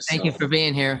Thank you So for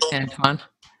being here, Antoine.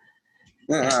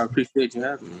 yeah, Yeah, I appreciate you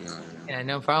having me. yeah,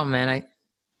 no problem, man.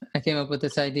 I came up with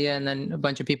this idea, and then a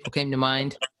bunch of people came to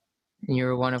mind, and you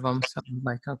were one of them. So I'm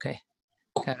like, okay,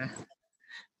 gotta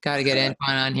gotta get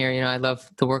Antoine on here. I love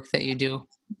the work that you do,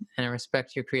 and I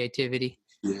respect your creativity.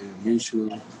 Yeah,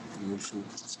 mutual, mutual.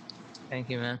 Thank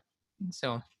you, man.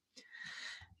 So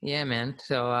yeah, man.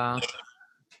 So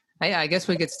I guess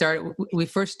we could start. We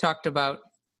first talked about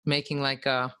making like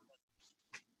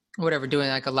whatever, doing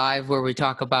like a live where we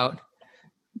talk about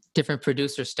different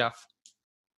producer stuff.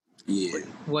 Yeah.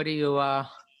 What do you what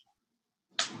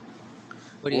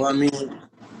do you Well, I think?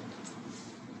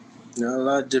 mean, a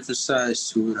lot of different sides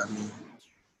to it. I mean,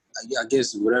 I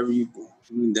guess whatever you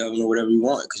can delve into whatever you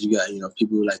want because you got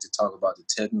people who like to talk about the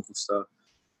technical stuff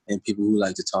and people who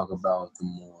like to talk about the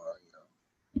more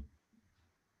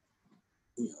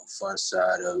fun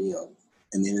side of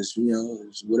and then it's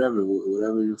whatever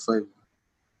your flavor.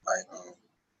 Like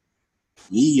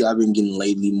me, I've been getting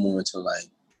lately more into like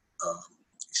um,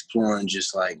 exploring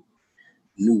just like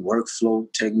new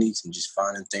workflow techniques and just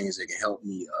finding things that can help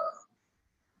me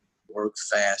work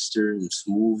faster and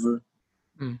smoother.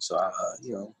 Mm. So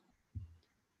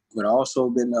but I also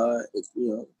been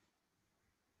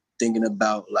thinking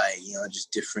about like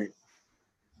just different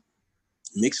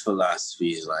mix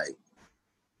philosophies, like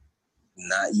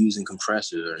not using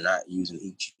compressors or not using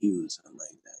EQs, something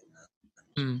like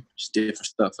that. Mm. Just different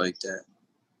stuff like that.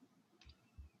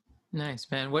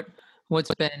 Nice, man.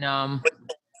 What's been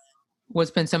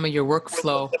some of your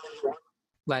workflow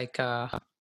like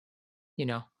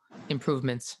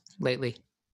improvements lately?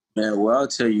 Man, what I'll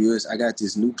tell you is I got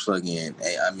this new plugin.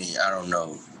 I mean, I don't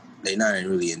know. They're not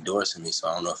really endorsing me, so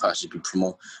I don't know if I should be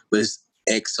promoting. But it's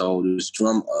XO, this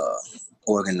drum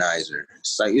organizer.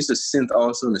 It's a synth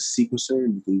also and a sequencer.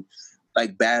 You can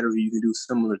like battery, you can do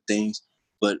similar things,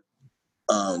 but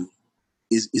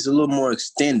it's a little more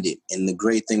extended. And the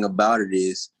great thing about it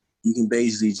is you can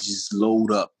basically just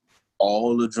load up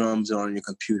all the drums on your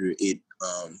computer. It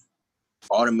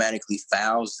automatically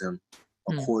files them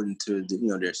according to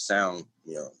their sound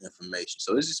information.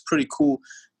 So this is pretty cool.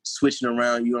 Switching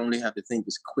around, you don't really have to think.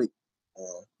 It's quick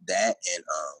on that. And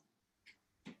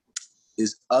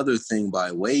this other thing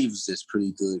by Waves that's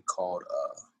pretty good called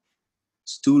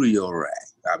Studio Rack.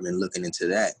 I've been looking into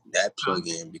that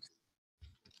plugin because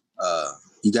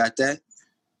you got that?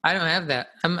 I don't have that.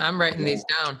 I'm writing these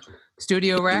down.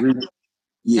 Studio The Rack. reason,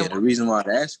 the reason why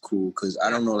that's cool because I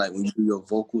don't know, like when you do your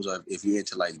vocals or if you're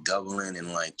into like doubling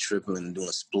and like tripling and doing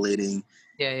splitting,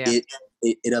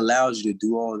 it allows you to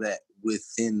do all that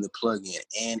within the plugin,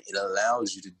 and it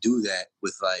allows you to do that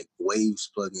with like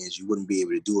Waves plugins you wouldn't be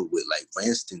able to do it with. Like for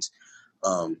instance,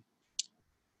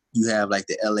 you have like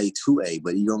the LA2A,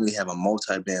 but you don't really have a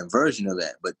multi-band version of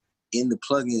that. But in the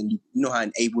plugin, you know how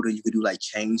in Ableton you could do like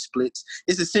chain splits?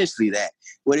 It's essentially that.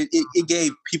 But it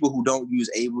gave people who don't use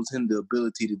Ableton the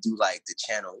ability to do like the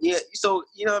channel. Yeah, so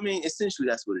you know what I mean? Essentially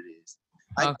that's what it is.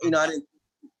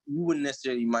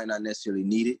 You might not necessarily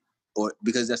need it, or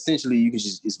because essentially you can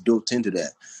it's built into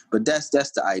that. But that's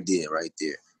the idea right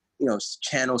there.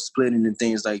 Channel splitting and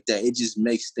things like that. It just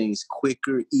makes things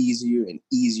quicker, easier, and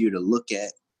easier to look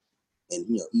at, and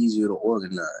easier to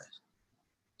organize.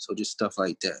 So just stuff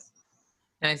like that.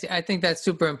 I think that's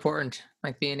super important,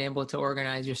 like being able to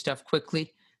organize your stuff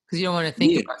quickly, because you don't want to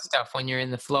think about stuff when you're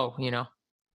in the flow.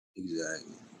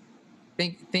 Exactly.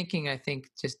 Thinking, I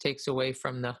think, just takes away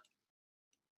from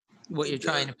what you're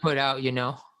trying to put out. It's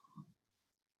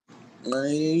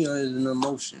an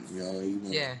emotion.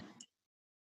 Yeah.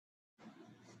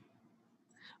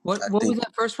 What was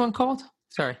that first one called?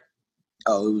 Sorry.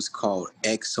 Oh, it was called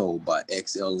XO by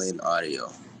XLN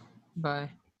Audio.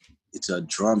 It's a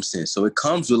drum synth. So it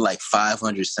comes with like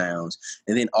 500 sounds.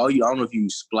 And then I don't know if you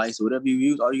use Splice or whatever you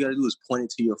use, all you got to do is point it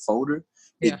to your folder.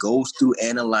 Yeah. It goes through,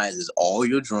 analyzes all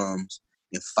your drums,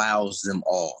 and files them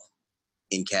all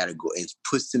in category, and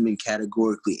puts them in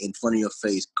categorically in front of your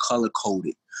face,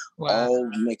 color-coded, all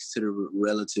next to the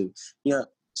relative. Yeah.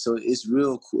 So it's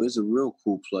real cool. It's a real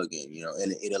cool plugin,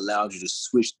 and it allows you to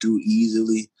switch through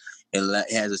easily.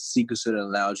 It has a sequencer that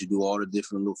allows you to do all the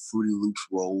different little Fruity Loops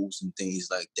rolls and things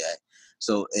like that.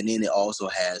 So, and then it also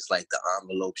has like the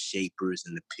envelope shapers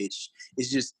and the pitch. It's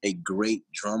just a great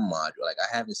drum module. Like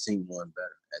I haven't seen one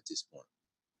better at this point.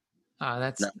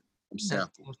 That's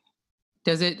cool.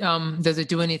 Does it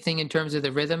do anything in terms of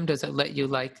the rhythm? Does it let you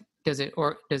does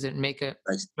it make a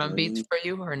drum beats for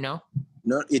you or no?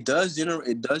 No, it does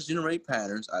generate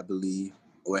patterns, I believe,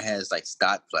 or it has like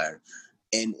stock patterns,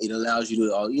 and it allows you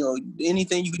to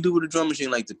anything you can do with a drum machine,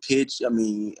 like the pitch. I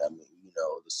mean,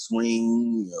 the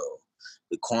swing,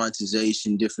 the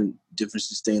quantization, different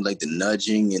sustains, like the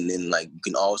nudging, and then like you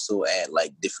can also add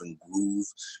like different groove.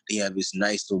 They have this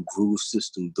nice little groove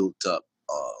system built up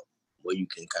where you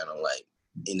can kind of like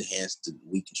enhance the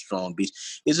weak and strong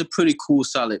beats. It's a pretty cool,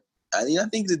 solid. I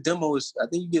think the demo is. I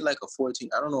think you get like a 14.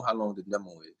 I don't know how long the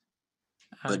demo is,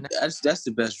 but that's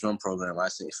the best drum program I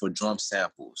think for drum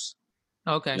samples.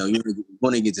 Okay. You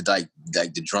want to get to like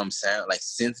the drum sound, like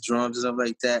synth drums and stuff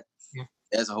like that. Yeah.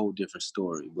 That's a whole different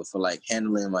story. But for like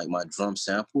handling like my drum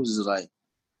samples is like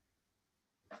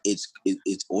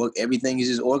everything is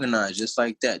just organized just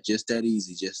like that, just that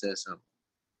easy, just that simple.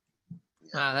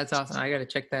 Yeah. Wow, that's awesome. I got to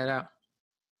check that out.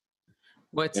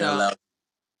 What's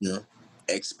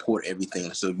export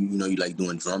everything. So you like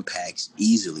doing drum packs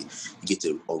easily. You get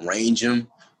to arrange them,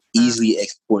 easily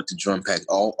export the drum pack.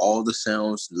 All the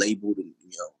sounds labeled and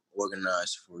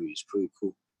organized for you. It's pretty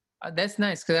cool. That's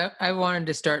nice because I wanted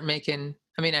to start making.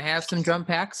 I mean, I have some drum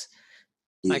packs,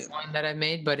 like one that I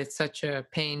made, but it's such a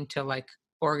pain to like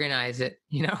organize it,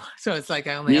 So it's like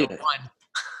I only have one.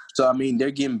 So I mean,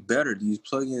 they're getting better. These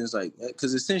plugins, like,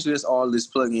 because essentially that's all this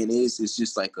plugin is. It's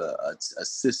just like a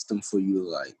system for you to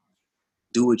like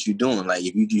do what you're doing. Like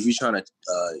if you're trying to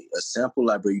a sample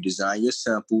library, you design your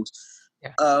samples.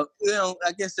 Yeah.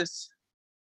 I guess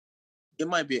it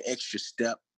might be an extra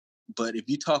step, but if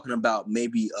you're talking about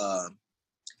maybe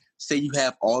say you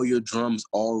have all your drums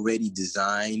already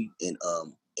designed and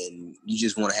you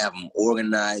just want to have them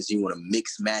organized, you want to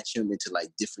mix match them into like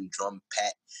different drum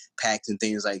packs and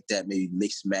things like that, maybe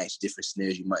mix match different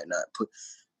snares you might not put.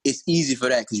 It's easy for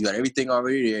that because you got everything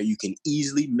already there. You can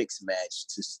easily mix match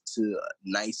to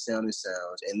nice sounding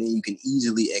sounds, and then you can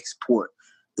easily export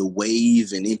the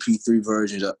wave and MP3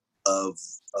 versions of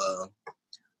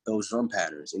those drum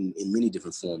patterns in many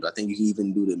different forms. I think you can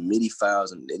even do the MIDI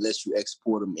files, and it lets you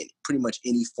export them in pretty much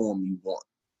any form you want.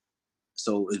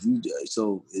 So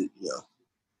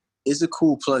it's a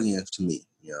cool plugin to me.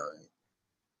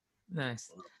 Nice.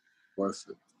 Worth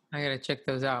it. I gotta check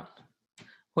those out.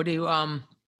 What do you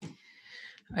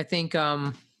I think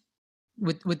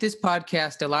with this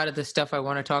podcast, a lot of the stuff I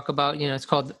want to talk about, it's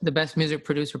called the Best Music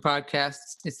Producer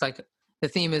Podcast. It's like the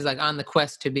theme is like on the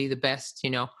quest to be the best,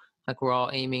 like we're all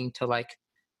aiming to like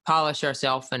polish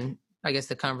ourselves. And I guess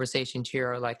the conversations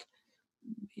here are like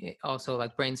also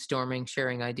like brainstorming,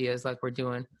 sharing ideas like we're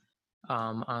doing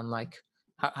on like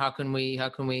how can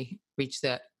we reach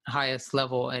that highest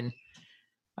level. And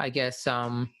I guess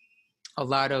a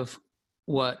lot of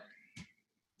what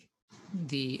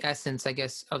the essence, I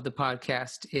guess, of the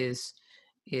podcast is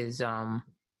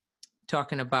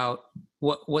talking about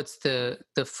what's the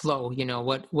flow,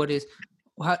 what is,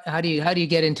 how do you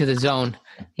get into the zone,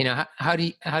 how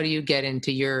do you get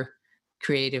into your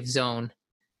creative zone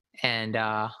and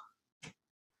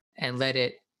let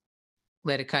it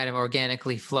kind of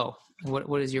organically flow?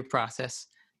 What is your process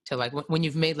to like when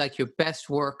you've made like your best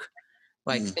work,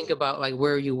 like think about like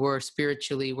where you were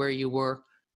spiritually, where you were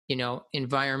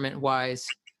environment wise,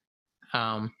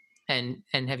 and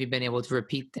have you been able to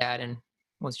repeat that, and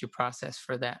what's your process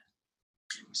for that?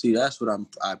 See, that's what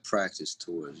I practice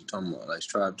towards. You're talking about like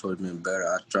strive towards being better.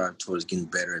 I strive towards getting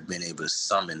better at being able to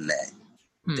summon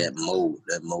that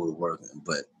mode of working.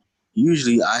 But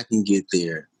usually I can get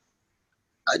there.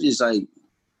 I just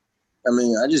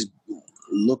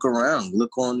look around,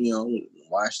 look on,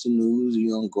 watch the news,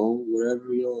 go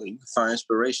wherever, you can find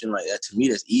inspiration like that. To me,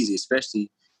 that's easy,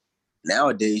 especially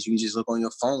nowadays. You can just look on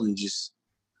your phone and just,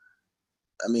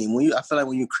 I feel like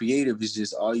when you're creative, it's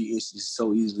just it's just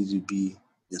so easily to be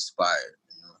inspired.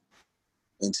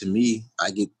 And to me, I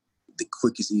get the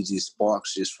quickest, easiest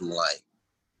sparks just from like,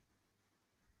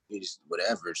 just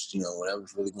whatever's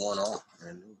really going on.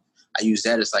 And I use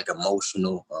that as like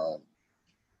emotional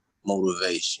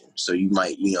motivation. So you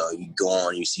might, you go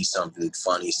on, you see something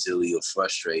funny, silly, or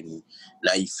frustrating.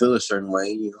 Now you feel a certain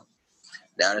way,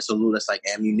 Now that's like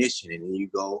ammunition, and then you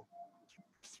go.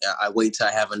 I wait till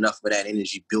I have enough of that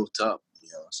energy built up,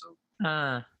 So,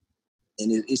 and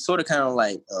it's sort of kind of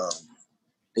like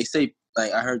they say.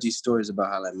 Like I heard these stories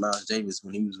about how like Miles Davis,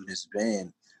 when he was with his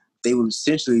band, they would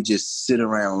essentially just sit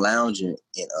around lounging,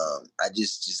 and I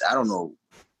don't know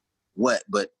what,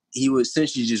 but he would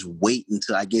essentially just wait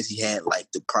until I guess he had like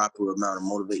the proper amount of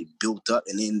motivation built up,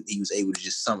 and then he was able to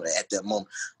just summon it at that moment.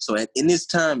 So in this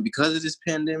time, because of this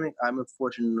pandemic, I'm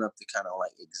fortunate enough to kind of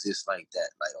like exist like that.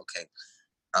 Like, okay,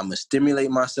 I'm gonna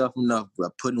stimulate myself enough by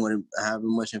putting however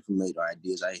much information or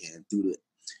ideas I had through the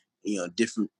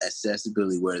different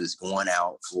accessibility, whether it's going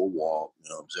out for a walk,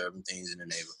 observing things in the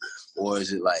neighborhood, or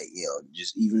is it like,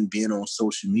 just even being on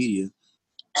social media.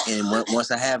 And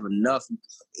once I have enough,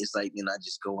 it's like, then I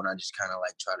just go and I just kind of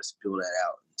like try to spill that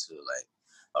out into like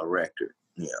a record,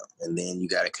 and then you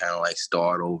got to kind of like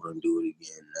start over and do it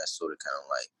again. And that's sort of kind of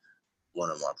like one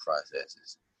of my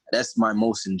processes. That's my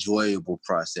most enjoyable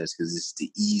process because it's the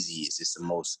easiest. It's the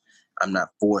most, I'm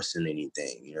not forcing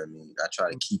anything, you know what I mean? I try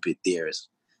to keep it there as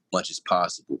much as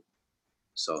possible.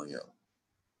 So,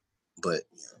 but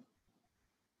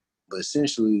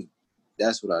essentially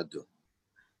that's what I do.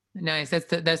 Nice.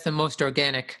 That's the most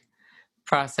organic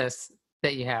process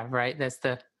that you have, right?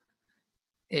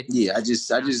 Yeah, I just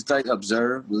like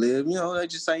observe, live, like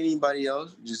just like anybody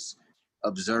else, just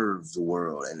observe the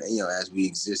world. And, as we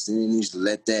exist in it, just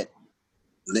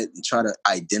try to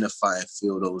identify and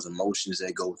feel those emotions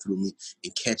that go through me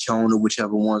and catch on to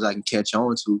whichever ones I can catch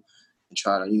on to and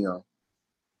try to,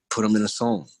 put them in a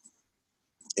song.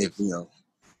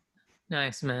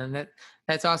 Nice, man.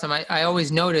 That's awesome. I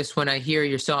always notice when I hear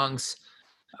your songs,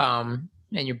 and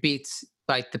your beats,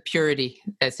 like the purity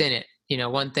that's in it.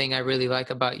 One thing I really like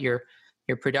about your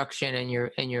production and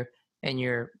your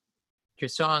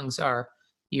songs are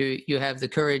you have the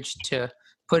courage to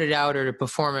put it out or to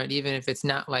perform it, even if it's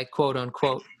not like quote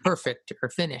unquote perfect or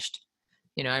finished.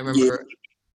 I remember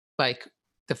like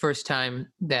the first time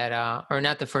that, or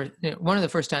not the first, one of the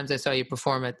first times I saw you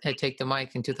perform at Take the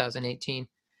Mic in 2018,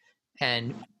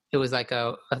 and it was like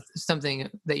something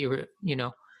that you were,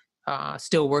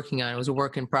 still working on. It was a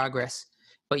work in progress,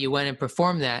 but you went and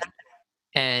performed that,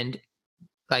 and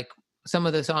like some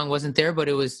of the song wasn't there, but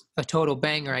it was a total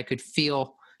banger. I could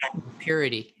feel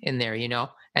purity in there,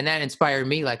 and that inspired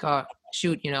me. Like, oh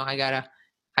shoot, I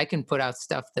can put out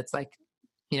stuff that's like,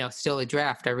 still a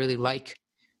draft. I really like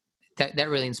that. That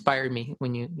really inspired me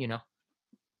when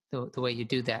the way you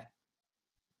do that.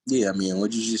 Yeah, I mean,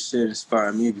 what you just said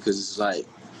inspired me because it's like,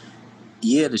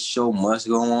 yeah, the show must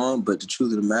go on, but the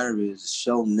truth of the matter is the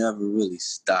show never really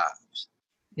stops.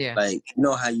 Yeah. Like,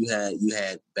 how you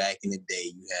had back in the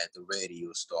day, you had the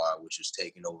radio star, which was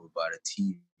taken over by the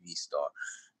TV star.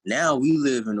 Now we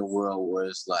live in a world where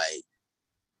it's like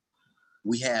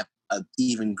we have an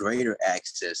even greater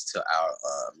access to our,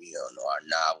 our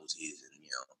novelties and,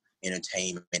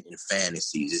 entertainment and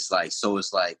fantasies. It's like,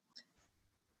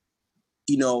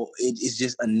 it's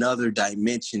just another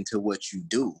dimension to what you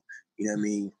do. You know what I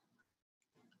mean?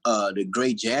 The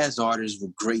great jazz artists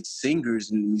were great singers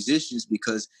and musicians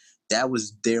because that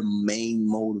was their main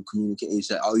mode of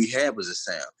communication. All you had was a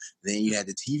sound. Then you had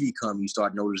the TV come, you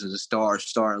start noticing the stars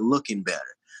start looking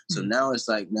better. So now it's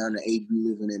like, now in the age we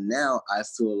living in now, I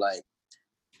feel like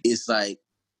it's like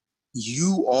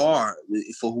you are,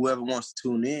 for whoever wants to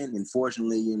tune in,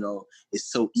 unfortunately,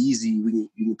 it's so easy. You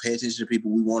can pay attention to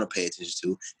people we want to pay attention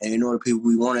to and ignore the people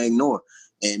we want to ignore.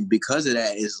 And because of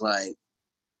that, it's like,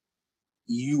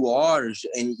 you are, and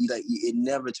it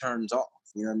never turns off.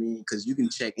 You know what I mean? Because you can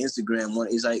check Instagram.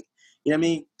 It's like, you know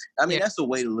what I mean? That's a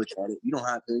way to look at it. You don't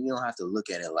have to look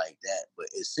at it like that. But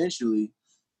essentially,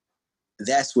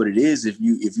 that's what it is. If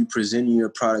you presenting your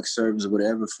product, service, or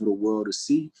whatever for the world to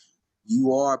see,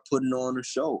 you are putting on a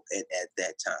show at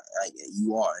that time. Like,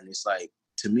 you are, and it's like,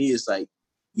 to me, it's like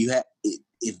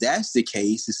if that's the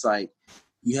case, it's like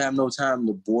you have no time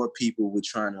to bore people with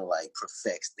trying to like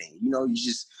perfect things. You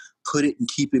just put it and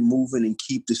keep it moving and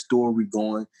keep the story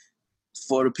going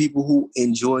for the people who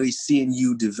enjoy seeing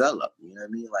you develop. You know what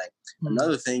I mean? Like,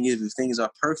 another thing is, if things are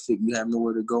perfect, you have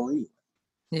nowhere to go anyway.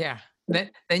 Yeah.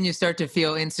 Then you start to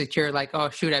feel insecure, like,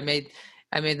 oh shoot, I made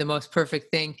the most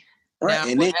perfect thing. Right. Now,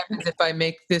 and what happens if I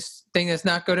make this thing that's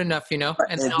not good enough, Right.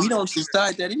 And we don't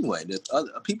decide that anyway.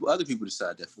 Other people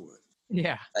decide that for us.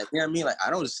 Yeah. Like, you know what I mean? Like,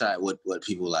 I don't decide what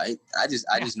people like. I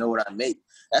just know what I make.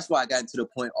 That's why I got to the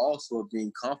point also of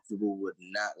being comfortable with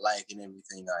not liking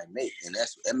everything I make. And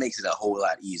that makes it a whole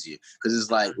lot easier. Because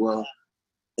it's like, well,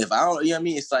 if I don't, you know what I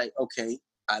mean? It's like, okay,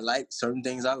 I like certain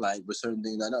things I like, but certain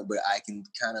things I don't. But I can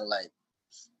kind of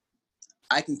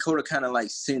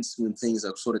sense when things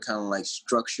are sort of kind of like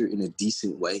structured in a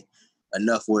decent way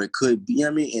enough where it could be, you know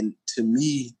what I mean? And to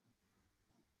me,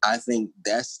 I think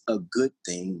that's a good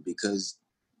thing because,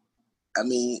 I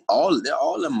mean, they're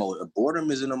all emotion. Boredom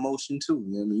is an emotion too.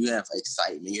 You know what I mean? You have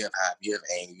excitement, you have happy, you have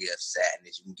anger, you have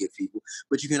sadness. You can give people,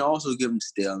 but you can also give them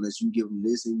staleness. You can give them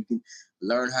this, and you can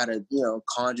learn how to,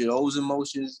 conjure those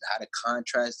emotions, how to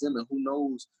contrast them, and who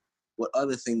knows what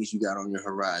other things you got on your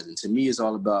horizon. To me, it's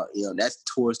all about, that's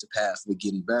towards the path of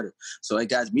getting better. So it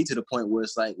got me to the point where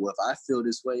it's like, well, if I feel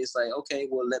this way, it's like, okay,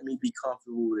 well, let me be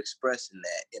comfortable with expressing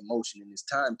that emotion in this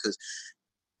time, because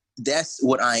that's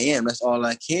what I am. That's all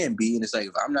I can be. And it's like,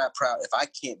 if I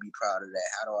can't be proud of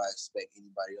that, how do I expect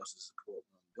anybody else to support what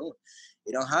I'm doing?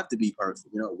 It don't have to be perfect.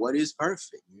 What is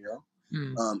perfect?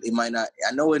 It might not,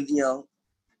 I know it,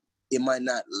 it might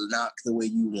not knock the way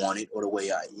you want it or the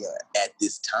way at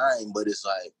this time, but it's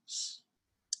like,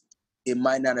 it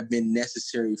might not have been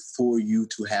necessary for you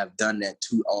to have done that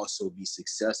to also be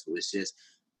successful. It's just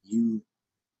you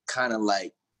kind of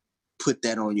like put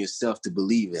that on yourself to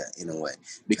believe that in a way.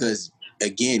 Because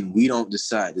again, we don't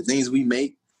decide. The things we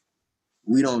make,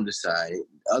 we don't decide.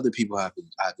 Other people have to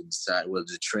decide whether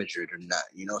to treasure it or not,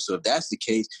 you know? So if that's the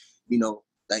case, you know,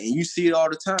 like, and you see it all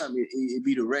the time. It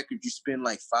be the record you spend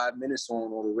like 5 minutes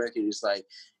on the record. It's like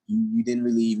you didn't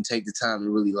really even take the time to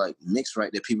really like mix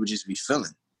right, that people just be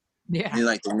feeling. Yeah. And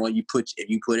like the one if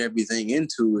you put everything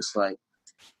into, it's like,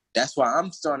 that's why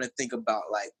I'm starting to think about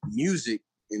like music,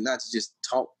 and not to just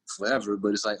talk forever, but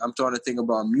it's like, I'm starting to think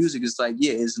about music. It's like,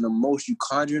 yeah, it's an emotion. You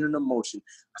conjuring an emotion.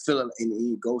 I feel like,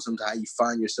 and it goes into how you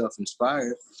find yourself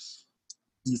inspired.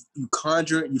 You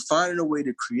find a way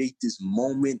to create this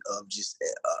moment of just,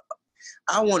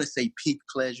 I want to say peak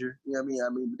pleasure. You know what I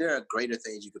mean? There are greater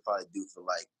things you could probably do for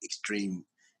like extreme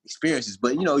experiences,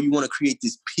 but you know, you want to create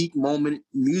this peak moment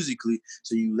musically,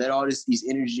 so you let all these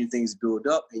energy and things build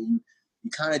up, and you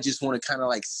kind of just want to kind of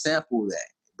like sample that.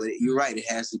 But you're right, it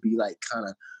has to be like kind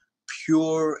of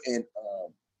pure, and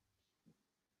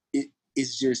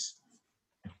it's just,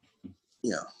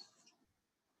 you know.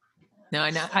 No,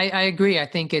 I agree. I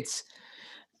think it's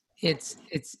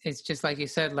just like you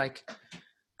said. Like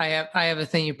I have a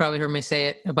thing, you probably heard me say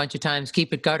it a bunch of times.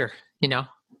 Keep it gutter. You know,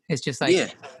 it's just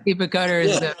like, keep it gutter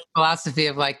is the philosophy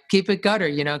of like, keep it gutter.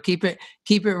 You know, keep it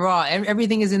raw.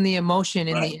 Everything is in the emotion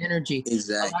and the energy.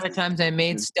 Exactly. A lot of times I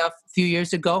made stuff a few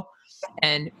years ago,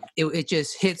 and it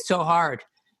just hit so hard.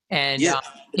 And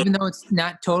even though it's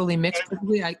not totally mixed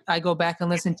perfectly, I go back and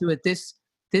listen to it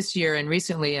this year and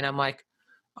recently, and I'm like,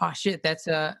 oh shit, that's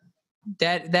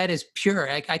that is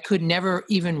pure. I could never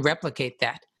even replicate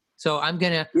that. So I'm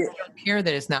gonna, I don't care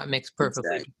that it's not mixed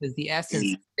perfectly, because the essence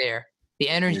is there. The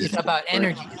energy, it's about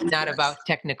energy. It's not about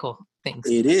technical things.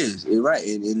 It is. You're right.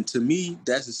 And to me,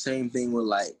 that's the same thing with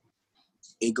like,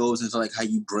 it goes into like how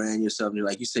you brand yourself. And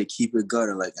like you say, keep it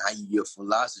gutter, like how your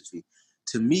philosophy.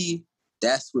 To me,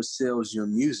 that's what sells your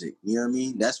music. You know what I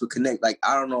mean? That's what connect. Like,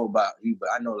 I don't know about you, but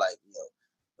I know, like, you know,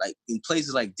 like in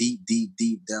places like deep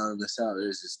down in the South,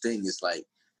 there's this thing. It's like,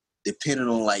 depending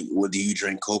on like, do you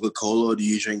drink Coca-Cola or do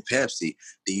you drink Pepsi?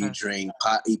 Do you drink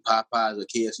eat Popeyes or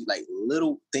KFC? Like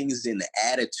little things in the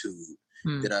attitude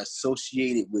that are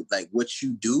associated with like what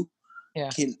you do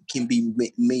can be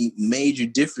made major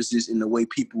differences in the way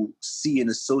people see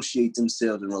and associate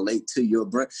themselves and relate to your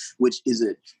brand, which is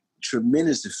a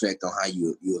tremendous effect on how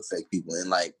you affect people.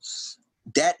 And like,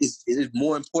 it is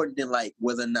more important than like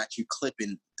whether or not you're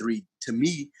clipping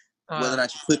whether or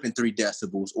not you're clipping 3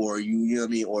 decibels, or you know what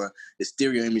I mean, or the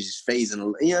stereo image is phasing,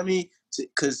 you know what I mean?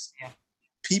 Because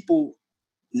people,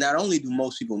 not only do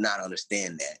most people not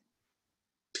understand that,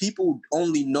 people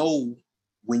only know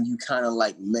when you kind of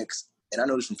like mix, and I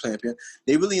know this from playing piano,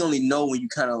 they really only know when you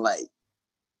kind of like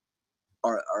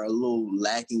are a little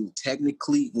lacking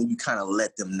technically, when you kind of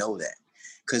let them know that.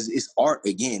 Because it's art,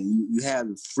 again, you have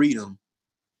the freedom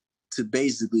to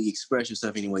basically express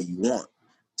yourself any way you want,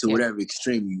 to whatever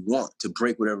extreme you want, to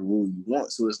break whatever rule you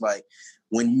want. So it's like,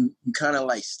 when you kind of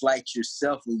like slight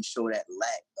yourself when you show that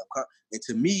lack of, and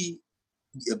to me,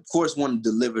 of course, want to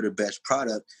deliver the best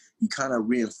product, you kind of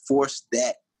reinforce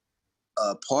that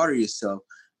part of yourself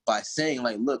by saying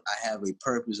like, look, I have a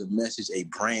purpose, a message, a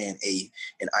brand,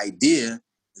 an idea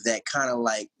that kind of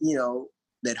like, you know,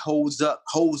 that holds that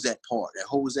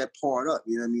part up,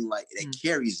 you know what I mean? Like, that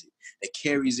carries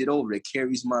it over, that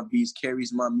carries my beats,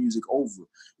 carries my music over,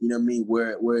 you know what I mean?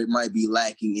 Where it might be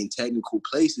lacking in technical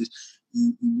places,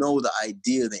 you know, the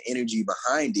idea, the energy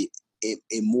behind it,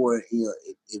 it more, you know,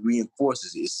 it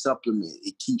reinforces it, it supplements,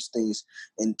 it keeps things.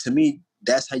 And to me,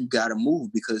 that's how you got to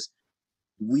move, because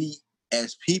we,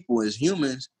 as people, as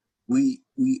humans, we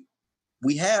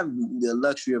have the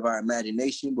luxury of our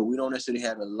imagination, but we don't necessarily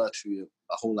have the luxury of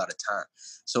a whole lot of time.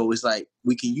 So it's like,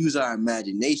 we can use our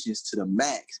imaginations to the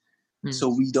max, so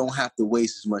we don't have to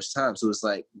waste as much time. So it's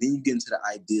like, then you get into the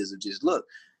ideas of just, look,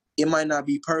 it might not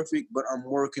be perfect, but I'm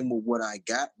working with what I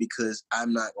got, because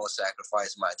I'm not going to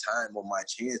sacrifice my time or my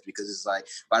chance, because it's like,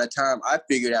 by the time I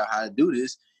figured out how to do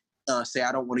this, say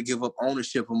I don't want to give up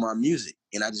ownership of my music,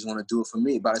 and I just want to do it for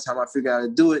me. By the time I figure out how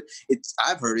to do it,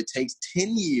 I've heard it takes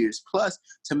 10 years plus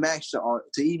to match the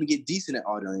art, to even get decent at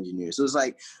audio engineering. So it's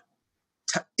like,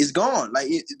 it's gone. Like,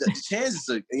 the chances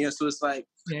are, you know. So it's like,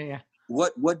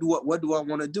 What do I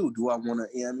want to do? Do I want to,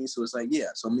 you know what I mean? So it's like,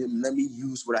 so let me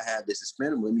use what I have that's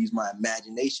expendable. Let me use my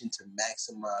imagination to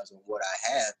maximize on what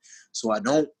I have, so I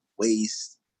don't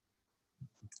waste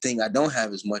thing I don't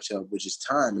have as much of, which is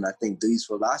time. And I think these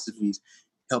philosophies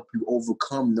help you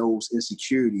overcome those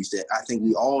insecurities that I think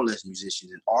we all as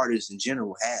musicians and artists in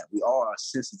general have. We all are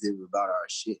sensitive about our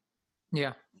shit.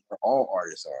 Yeah. All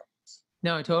artists are.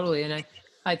 No, totally. And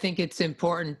I think it's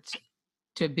important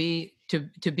to be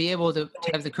able to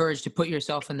have the courage to put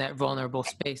yourself in that vulnerable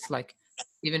space. Like,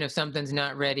 even if something's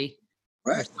not ready,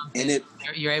 or Right. something, And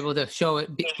you're able to show it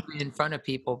in front of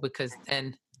people, because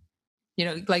then,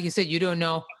 like you said, you don't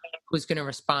know who's going to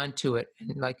respond to it.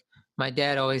 And like my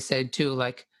dad always said too,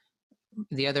 like,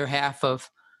 the other half of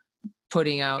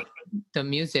putting out the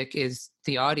music is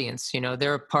the audience.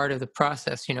 They're a part of the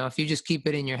process. If you just keep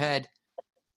it in your head,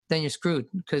 then you're screwed,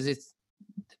 because it's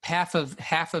half of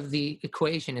the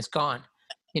equation is gone.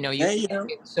 You can't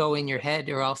get so in your head,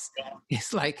 or else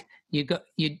it's like you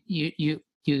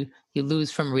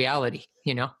lose from reality.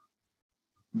 Yeah,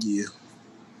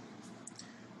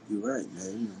 you're right,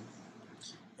 man.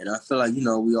 And I feel like,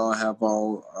 we all have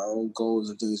our own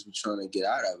goals and things we're trying to get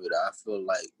out of it. I feel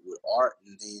like with art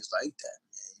and things like that,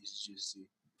 man, it's just,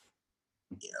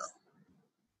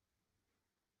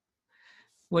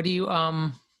 What do you,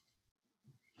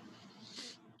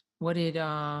 what did,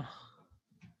 forgot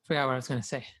what I was going to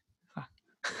say.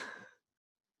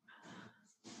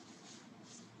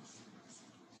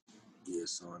 Yeah,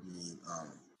 so I mean,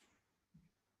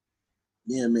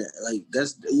 yeah, man, like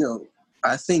that's,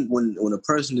 I think when a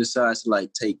person decides to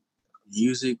like take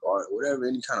music or whatever,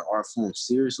 any kind of art form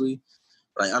seriously,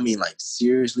 like, I mean, like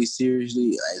seriously,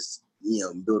 as,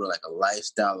 build like a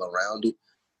lifestyle around it,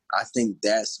 I think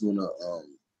that's when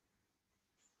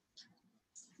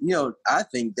I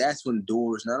think that's when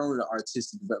doors, not only the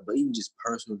artistic, but even just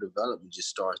personal development just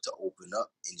starts to open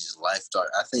up, and just life start.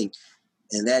 I think,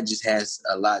 and that just has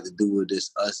a lot to do with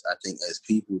this, us, I think, as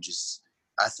people,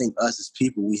 I think us as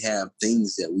people, we have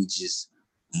things that we just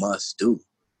must do.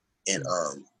 And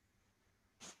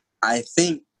I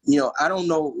think, I don't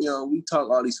know, we talk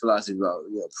all these philosophies about,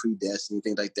 predestiny,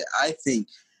 things like that. I think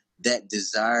that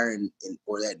desire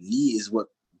or that need is what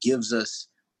gives us,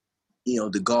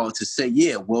 the gall to say,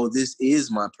 yeah, well, this is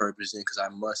my purpose, and because I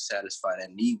must satisfy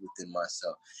that need within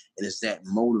myself. And it's that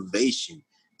motivation,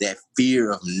 that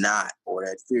fear of not, or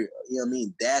that fear,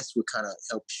 that's what kind of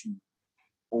helps you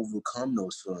overcome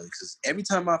those feelings. Because every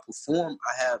time I perform,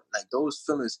 I have like those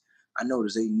feelings, I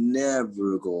notice they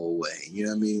never go away. You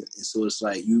know what I mean? And so it's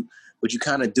like what you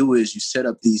kind of do is you set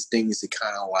up these things to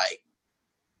kind of like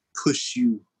push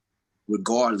you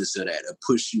regardless of that, or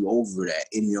push you over that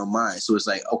in your mind. So it's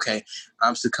like, okay,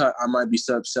 I might be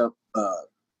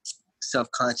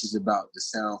self-conscious about the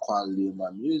sound quality of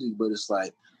my music, but it's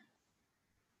like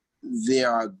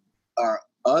there are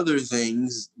other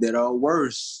things that are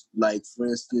worse. Like, for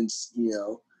instance,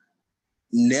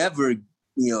 never,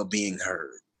 being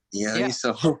heard. Yeah.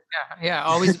 So yeah,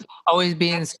 always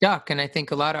being stuck. And I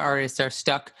think a lot of artists are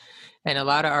stuck, and a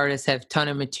lot of artists have a ton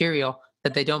of material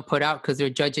that they don't put out because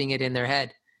they're judging it in their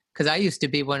head. Because I used to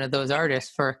be one of those artists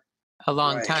for a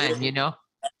long time.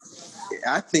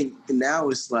 I think now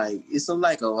it's like it's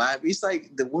like a lot. It's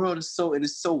like the world is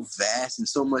it's so vast and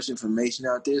so much information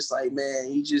out there. It's like,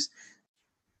 man,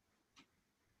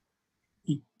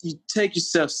 you take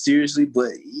yourself seriously,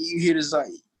 but you hear this like,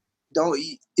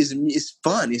 it's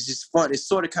fun. It's just fun. It's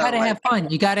sort of kind of like, have fun.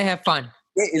 You gotta have fun.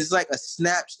 It's like a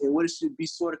snapshot. What it should be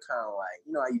sort of kind of like,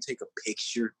 how you take a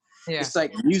picture. Yeah. It's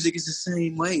like music is the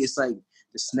same way. It's like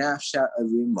the snapshot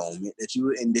of your moment that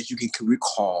you can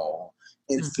recall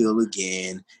and feel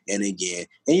again and again.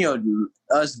 And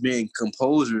us being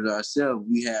composers ourselves,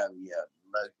 we have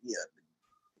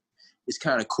it's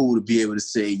kind of cool to be able to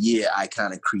say, yeah, I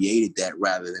kind of created that,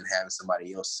 rather than having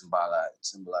somebody else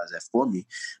symbolize that for me.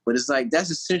 But it's like,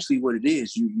 that's essentially what it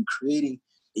is. You creating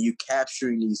and you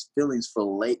capturing these feelings for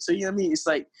late. So, it's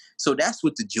like, so that's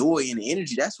what the joy and the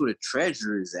energy, that's where the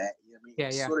treasure is at.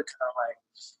 It's sort of kind of like,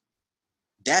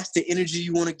 that's the energy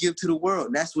you want to give to the world.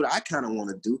 And that's what I kind of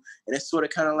want to do. And it's sort of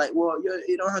kind of like, well,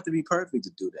 you don't have to be perfect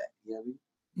to do that. You know what I mean?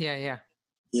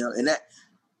 Yeah.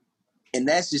 And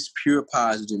that's just pure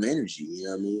positive energy. You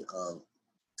know what I mean?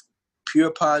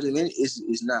 Pure positive energy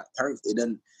is not perfect. It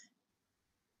doesn't.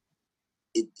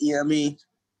 You know what I mean?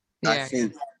 Yeah.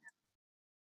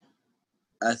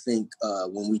 I think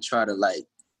when we try to like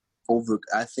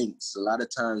I think a lot of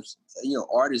times,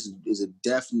 art is a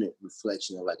definite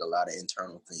reflection of like a lot of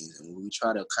internal things. And when we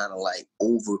try to kind of like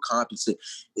overcompensate,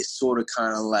 it's sort of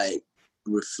kind of like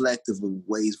reflective of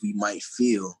ways we might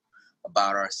feel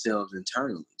about ourselves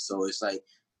internally. So it's like,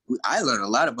 I learned a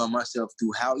lot about myself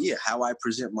through how I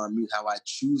present my music, how I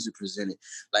choose to present it.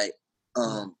 Like,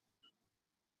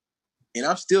 and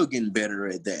I'm still getting better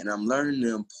at that. And I'm learning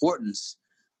the importance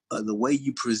of the way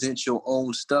you present your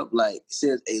own stuff. Like, it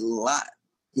says a lot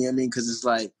You know what I mean? Because it's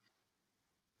like,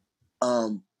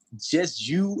 just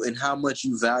you and how much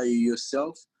you value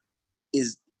yourself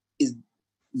is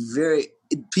very,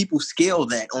 people scale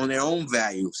that on their own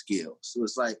value scale. So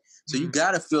it's like, so you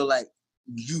gotta feel like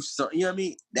you know what I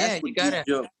mean? That's what gives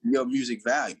your music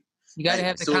value. You gotta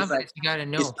have the confidence. It's like, you gotta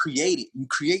know. It's created. You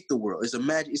create the world. It's a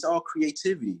magic. It's all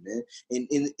creativity, man.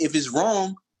 And if it's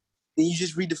wrong, then you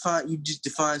just redefine. You just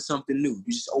define something new.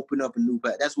 You just open up a new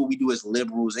path. That's what we do as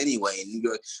liberals, anyway. In New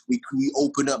York, we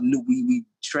open up new. We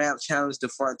challenge the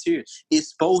frontier. It's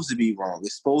supposed to be wrong.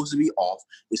 It's supposed to be off.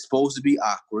 It's supposed to be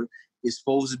awkward. It's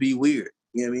supposed to be weird.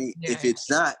 You know what I mean? Yeah, if it's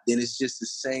not, then it's just the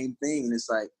same thing. And it's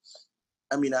like,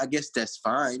 I mean, I guess that's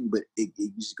fine, but it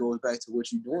just goes back to what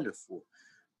you're doing it for.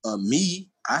 Me,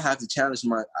 I have to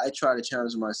I try to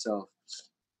challenge myself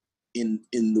in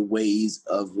the ways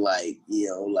of, like, you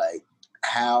know, like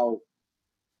how,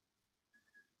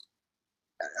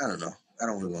 I don't know. I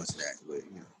don't really want to say that, but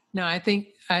you know. No, I think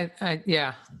I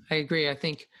agree. I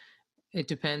think it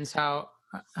depends how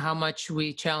much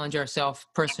we challenge ourselves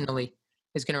personally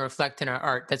is going to reflect in our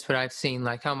art. That's what I've seen,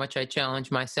 like how much I challenge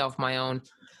myself, my own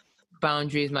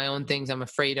boundaries, my own things I'm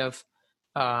afraid of,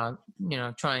 you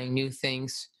know, trying new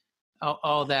things,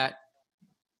 all that.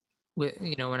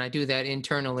 You know, when I do that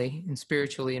internally and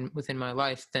spiritually and within my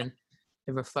life, then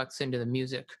it reflects into the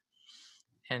music.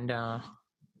 And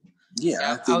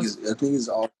yeah, I think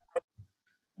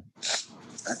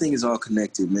it's all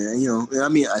connected, man. You know, I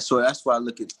mean, so that's why I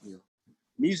look at, you know,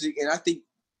 music, and I think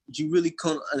you really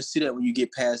can't see that when you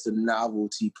get past the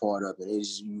novelty part of it.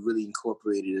 You really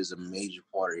incorporate it as a major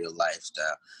part of your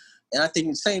lifestyle. And I think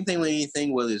the same thing with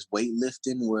anything, whether it's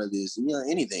weightlifting, whether it's, you know,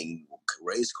 anything,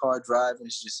 race car driving,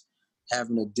 it's just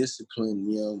having a discipline,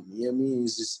 you know what I mean?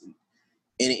 It's just, and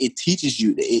it teaches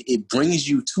you, it brings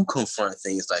you to confront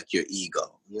things like your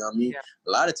ego. You know what I mean? Yeah.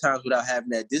 A lot of times without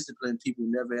having that discipline, people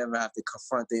never ever have to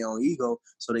confront their own ego,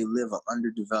 so they live an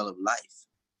underdeveloped life.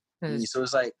 I mean, so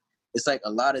it's like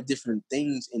a lot of different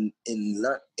things in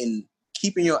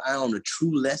keeping your eye on the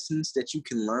true lessons that you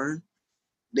can learn.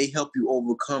 They help you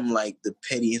overcome, like, the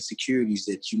petty insecurities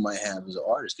that you might have as an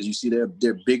artist, because you see they're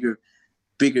bigger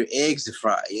eggs to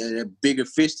fry. You know, they're bigger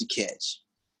fish to catch.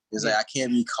 It's like I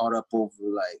can't be caught up over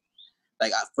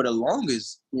for the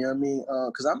longest, you know what I mean?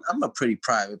 Because I'm a pretty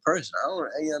private person. I don't,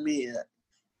 you know what I mean?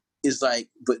 It's like,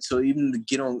 but so even to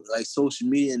get on like social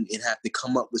media and have to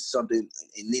come up with something,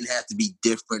 and then have to be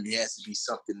different, it has to be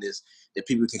something that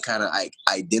people can kind of like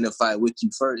identify with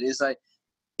you first.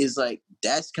 It's like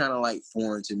that's kind of like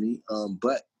foreign to me.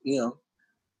 But you know,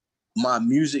 my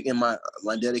music and my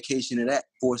dedication to that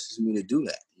forces me to do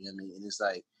that. You know what I mean? And it's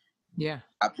like, yeah,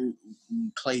 I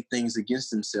play things against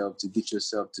themselves to get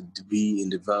yourself to be and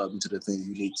develop into the things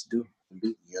you need to do and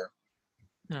be. Yeah.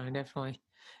 No, definitely.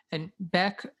 And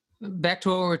back to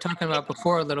what we were talking about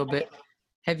before a little bit.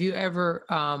 Have you ever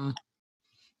we're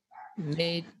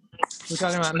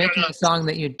talking about making a song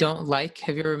that you don't like.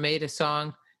 Have you ever made a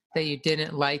song that you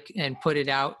didn't like and put it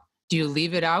out? Do you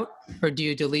leave it out or do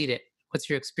you delete it? What's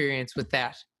your experience with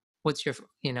that? What's your,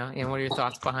 you know, and what are your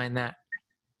thoughts behind that?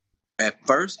 At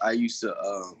first, I used to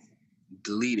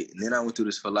delete it, and then I went through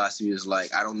this philosophy. It's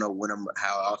like, I don't know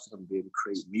how often I'm gonna be able to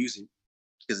create music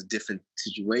because of different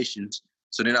situations.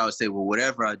 So then I would say, well,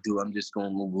 whatever I do, I'm just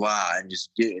gonna lie and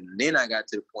just get it. And then I got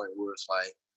to the point where it's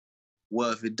like,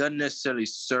 well, if it doesn't necessarily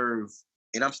serve,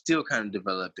 and I'm still kind of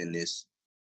developing this,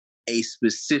 a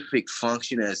specific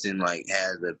function, as in like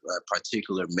has a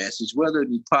particular message, whether it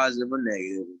be positive or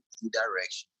negative,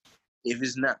 direction. If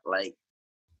it's not like,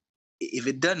 if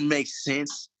it doesn't make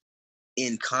sense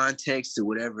in context to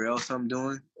whatever else I'm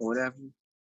doing or whatever,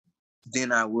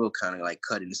 then I will kind of like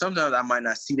cut it. And sometimes I might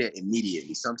not see that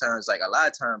immediately. Sometimes, like a lot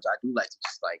of times, I do like to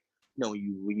just like, you know,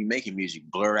 when you're making music,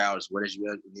 blur out what is you,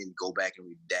 and then go back and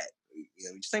read that. You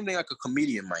know, same thing like a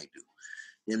comedian might do.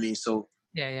 You know what I mean? So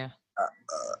yeah.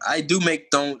 I do make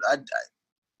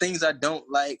things I don't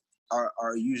like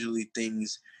are usually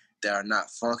things that are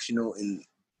not functional and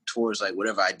towards like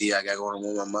whatever idea I got going on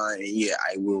in my mind. And yeah,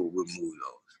 I will remove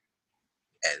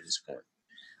those at this point.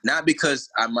 Not because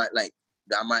I might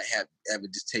have a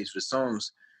distaste for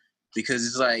songs, because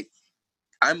it's like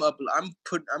I'm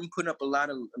putting up a lot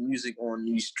of music on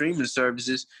these streaming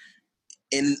services,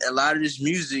 and a lot of this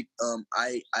music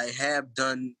I have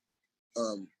done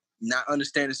not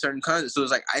understanding certain concepts. So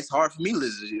it's hard for me to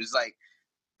listen to it. It's like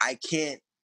I can't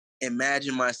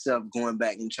imagine myself going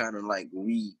back and trying to like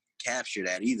recapture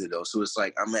that either though. So it's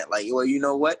like I'm at like, well, you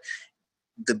know what?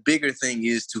 The bigger thing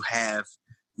is to have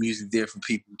music there for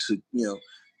people to, you know,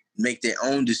 make their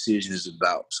own decisions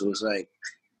about. So it's like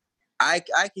I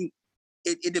can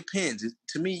it depends.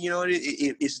 To me,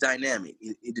 it's dynamic.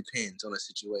 It depends on the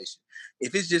situation.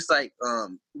 If it's just like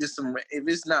if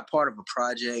it's not part of a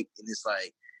project and it's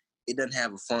like it doesn't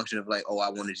have a function of like, oh, I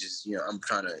want to just I'm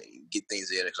trying to get things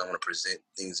together because I want to present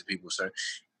things to people. So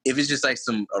if it's just like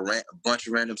a bunch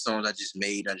of random songs I just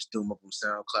made, I just threw them up on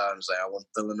SoundCloud and it's like I wasn't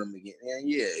feeling them again. And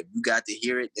yeah, if you got to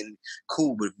hear it, then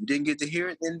cool. But if you didn't get to hear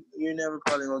it, then you're never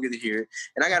probably gonna get to hear it.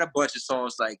 And I got a bunch of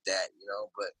songs like that,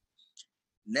 but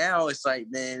now it's like,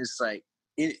 man, it's like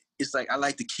I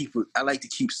like to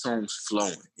keep songs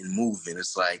flowing and moving.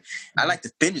 It's like I like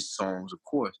to finish songs, of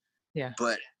course. Yeah.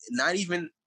 But not even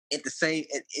at the same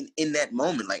in that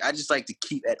moment. Like I just like to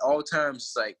keep at all times.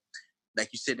 It's like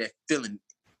you said, that feeling.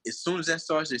 As soon as that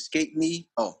starts to escape me,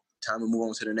 oh, time to move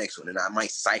on to the next one. And I might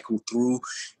cycle through,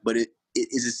 but it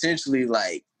is essentially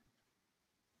like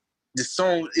the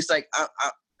song. It's like I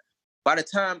by the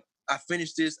time I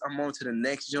finish this, I'm on to the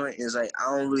next joint. It's like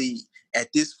I don't really, at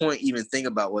this point, even think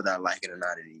about whether I like it or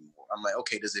not anymore. I'm like,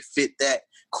 okay, does it fit that?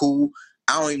 Cool.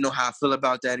 I don't even know how I feel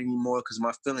about that anymore because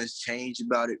my feelings change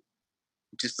about it.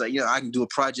 Just like, I can do a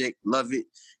project, love it,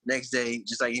 next day,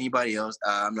 just like anybody else.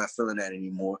 I'm not feeling that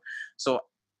anymore. So,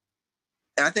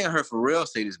 and I think I heard Pharrell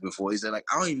say this before. He said, like,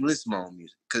 I don't even listen to my own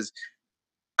music because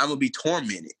I'm going to be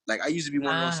tormented. Like, I used to be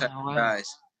one of those type of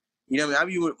guys. You know what I mean?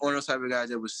 I be one of those type of guys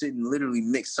that would sit and literally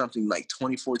mix something like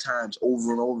 24 times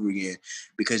over and over again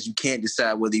because you can't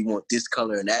decide whether you want this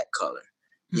color and that color.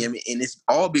 You know what I mean? And it's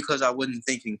all because I wasn't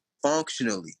thinking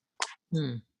functionally.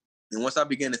 And once I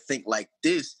began to think like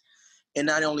this, and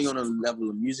not only on a level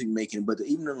of music making, but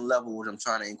even on the level what I'm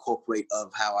trying to incorporate of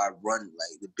how I run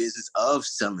like the business of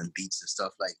selling beats and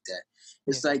stuff like that.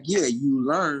 It's like, you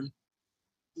learn,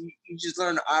 you just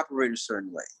learn to operate a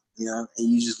certain way. And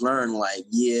you just learn like,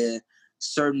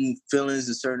 certain feelings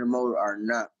and certain emotions are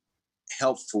not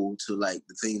helpful to like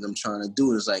the things I'm trying to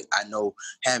do. It's like, I know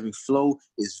having flow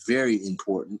is very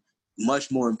important, much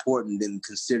more important than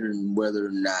considering whether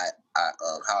or not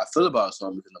how I feel about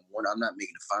something. Because number one, I'm not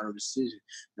making a final decision.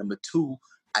 Number two,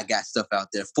 I got stuff out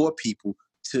there for people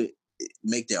to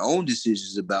make their own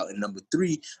decisions about. And number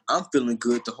three, I'm feeling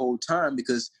good the whole time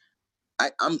because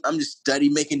I'm just study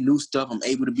making new stuff. I'm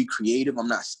able to be creative. I'm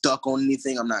not stuck on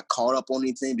anything. I'm not caught up on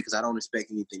anything because I don't expect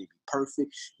anything to be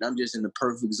perfect. And I'm just in the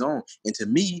perfect zone. And to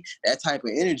me, that type of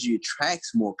energy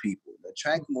attracts more people.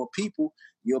 Attract more people,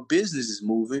 your business is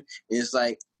moving. And it's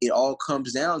like it all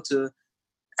comes down to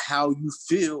how you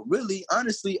feel, really,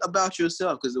 honestly, about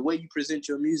yourself. Because the way you present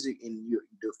your music and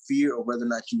the fear or whether or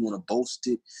not you want to boast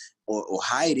it or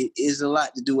hide it is a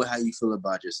lot to do with how you feel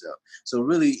about yourself. So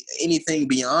really, anything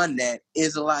beyond that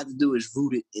is a lot to do, is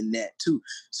rooted in that too.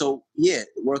 So yeah,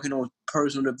 working on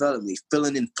personal development,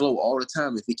 feeling in flow all the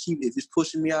time. If it's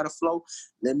pushing me out of flow,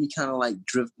 let me kind of like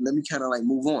drift. Let me kind of like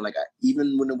move on. Like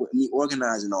even when me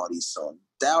organizing all these songs,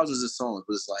 thousands of songs,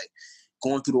 but it's like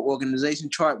going through the organization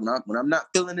chart, when I'm not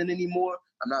feeling it anymore,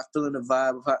 I'm not feeling the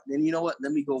vibe of then you know what?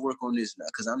 Let me go work on this now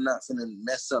because I'm not finna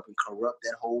mess up and corrupt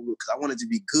that whole look because I want it to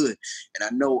be good. And I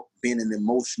know being an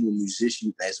emotional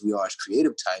musician, as we are as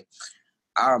creative type,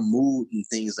 our mood and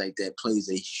things like that plays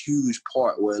a huge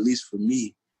part, or at least for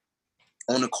me,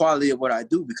 on the quality of what I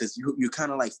do because you're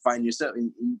kind of like fighting yourself.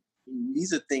 And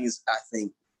these are things I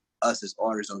think us as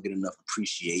artists don't get enough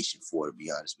appreciation for, to be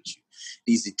honest with you.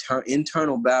 These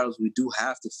internal battles we do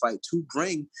have to fight to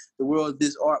bring the world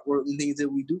this artwork and things that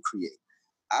we do create.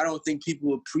 I don't think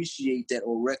people appreciate that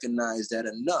or recognize that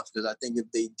enough because I think if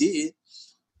they did,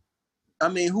 I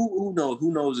mean, who knows?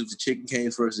 Who knows if the chicken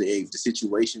came first or the egg? If the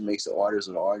situation makes the artist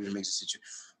or the artist makes the situation.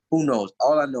 Who knows?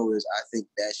 All I know is I think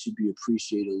that should be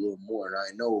appreciated a little more. And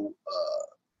I know,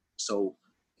 so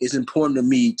it's important to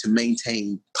me to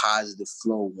maintain positive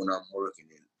flow when I'm working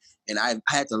in. And I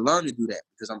had to learn to do that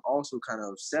because I'm also kind of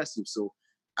obsessive. So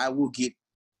I will get,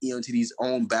 into these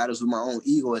own battles with my own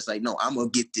ego. It's like, no, I'm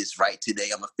going to get this right today.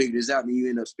 I'm going to figure this out. And you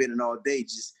end up spending all day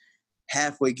just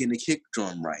halfway getting the kick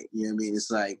drum right. You know what I mean?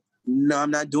 It's like, no, I'm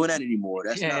not doing that anymore.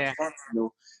 That's not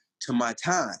functional to my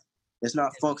time. That's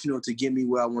not functional to get me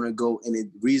where I want to go in a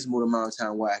reasonable amount of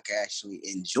time where I can actually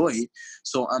enjoy it.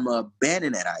 So I'm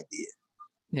abandoning that idea.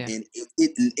 Yeah. And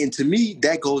and to me,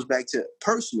 that goes back to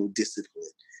personal discipline.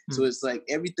 So it's like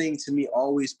everything to me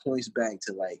always points back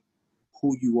to like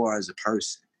who you are as a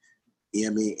person. You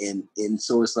know what I mean? And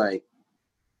so it's like,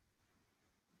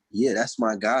 yeah, that's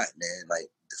my God, man. Like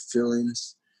the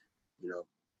feelings,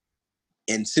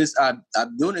 And since I'm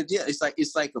doing it, yeah, it's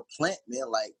like a plant,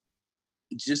 man. Like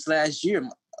just last year,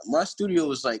 my studio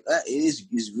was like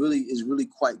is really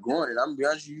quite growing. And I'm gonna be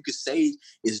honest with you, you could say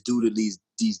it's due to these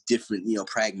different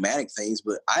pragmatic things,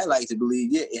 but I like to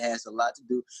believe it has a lot to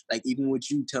do. Like even with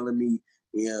you telling me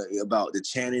about the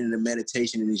chanting and the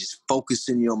meditation and just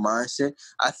focusing your mindset.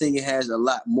 I think it has a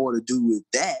lot more to do with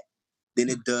that than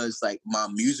it does like my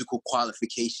musical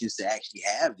qualifications to actually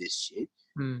have this shit.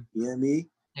 You know what I mean?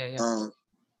 Yeah.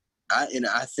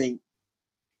 I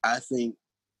think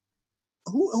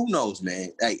who knows,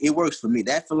 man? Like it works for me.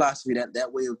 That philosophy,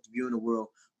 that way of viewing the world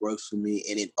works for me,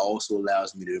 and it also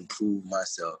allows me to improve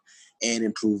myself and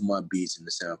improve my beats and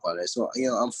the sound quality. So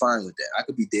I'm fine with that. I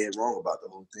could be dead wrong about the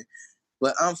whole thing,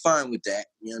 but I'm fine with that.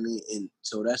 You know what I mean? And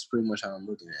so that's pretty much how I'm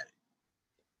looking at it.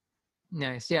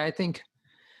 Nice. Yeah, I think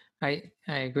I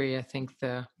agree. I think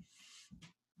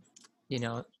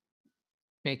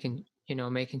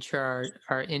making sure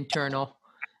our internal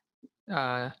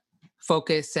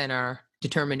focus and our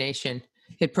determination,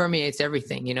 it permeates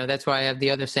everything. That's why I have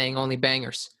the other saying, only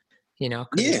bangers,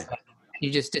 because you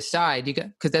just decide,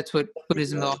 because that's what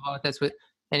Buddhism is all about. That's what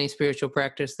any spiritual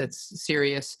practice that's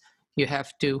serious, you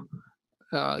have to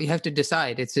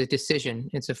decide. It's a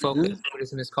decision. It's a focus.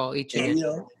 Buddhism is called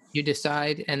Ichingen. You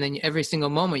decide, and then every single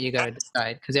moment you got to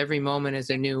decide, because every moment is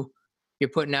you're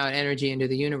putting out energy into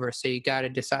the universe. So you got to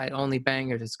decide, only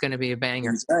bangers. It's going to be a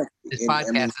banger. Exactly. This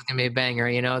podcast is going to be a banger.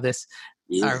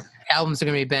 Our albums are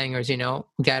going to be bangers. We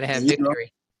got to have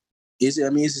victory. It's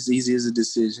as easy as a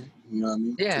decision. You know what I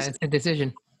mean? Yeah, it's a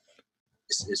decision.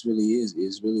 It really is.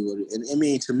 It's really what it is.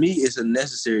 And to me, it's a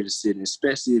necessary decision,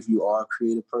 especially if you are a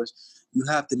creative person. You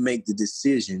have to make the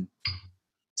decision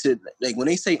to, like, when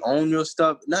they say own your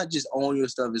stuff, not just own your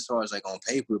stuff as far as like on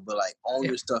paper, but like own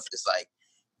your stuff. It's like,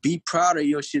 be proud of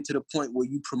your shit to the point where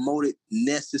you promote it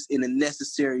in a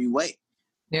necessary way.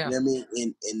 Yeah. You know what I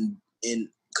mean? And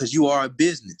because you are a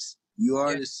business. You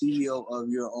are the CEO of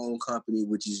your own company,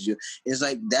 which is it's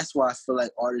like, that's why I feel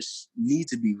like artists need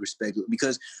to be respected,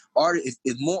 because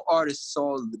if more artists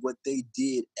saw what they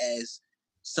did as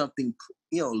something,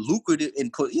 lucrative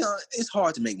and it's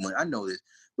hard to make money. I know this,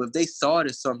 but if they saw it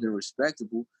as something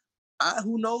respectable,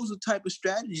 who knows what type of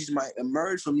strategies might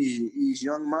emerge from these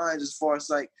young minds as far as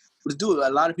like what to do.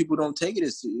 A lot of people don't take it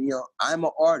as, I'm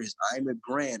an artist, I'm a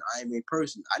brand, I'm a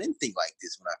person. I didn't think like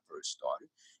this when I first started.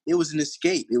 It was an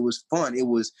escape. It was fun. It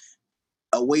was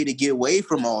a way to get away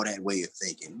from all that way of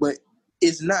thinking. But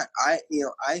it's not. I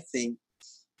think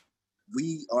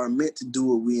we are meant to do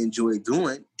what we enjoy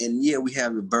doing. And we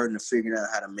have the burden of figuring out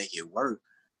how to make it work.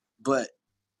 But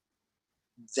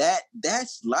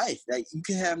that's life. Like, you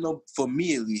can have for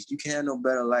me at least, you can have no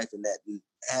better life than that.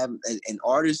 Have an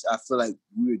artist, I feel like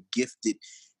we're gifted.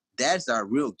 That's our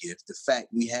real gift. The fact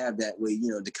we have that way,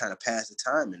 to kind of pass the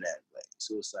time in that way.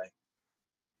 So it's like,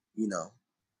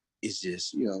 it's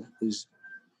just,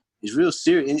 it's real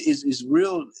serious. It's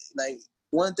real. Like,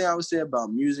 one thing I would say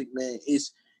about music, man,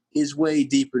 it's way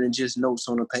deeper than just notes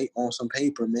on some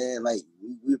paper, man. Like,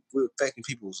 we're affecting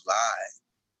people's lives.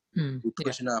 We're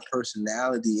pushing our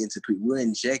personality into people. We're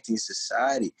injecting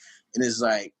society, and it's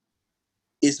like,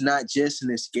 it's not just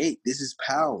an escape. This is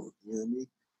power. You know what I mean?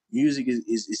 Music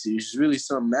is really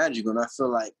something magical, and I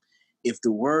feel like if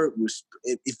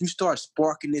you start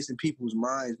sparking this in people's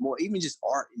minds more, even just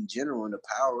art in general and the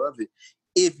power of it,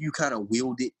 if you kind of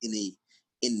wield it in the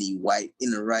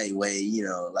right way,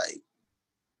 like,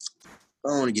 I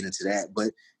don't want to get into that,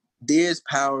 but there's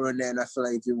power in that, and I feel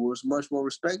like if it was much more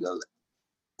respect,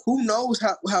 who knows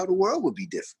how the world would be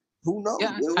different? Who knows?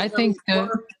 Yeah, I think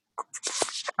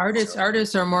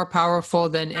artists are more powerful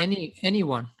than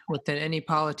anyone, than any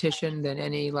politician, than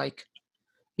any, like,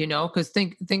 because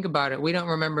think about it. We don't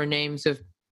remember names of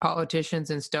politicians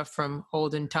and stuff from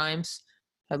olden times,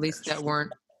 at least that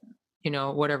weren't,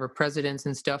 whatever, presidents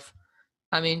and stuff.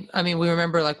 I mean, we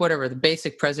remember, like, whatever, the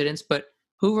basic presidents, but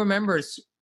who remembers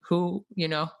who,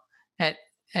 at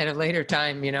a later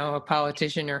time, a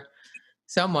politician or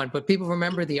someone, but people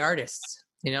remember the artists,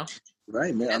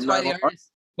 Right, man. That's why the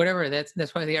artists, whatever,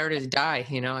 that's why the artists die,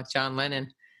 like John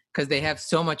Lennon, because they have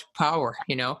so much power,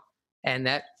 and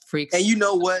that freaks and you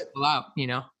know what people out,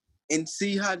 and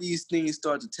see how these things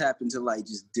start to tap into, like,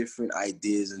 just different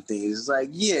ideas and things. It's like,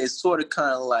 it's sort of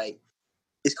kind of like,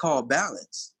 it's called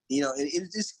balance, and it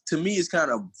just, to me, it's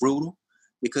kind of brutal,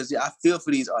 because I feel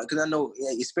for these artists, because I know,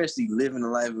 especially living the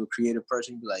life of a creative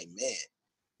person, you be like, man,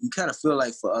 you kind of feel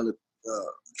like for other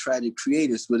tragic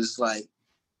creators, but it's like,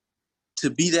 to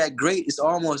be that great, it's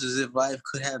almost as if life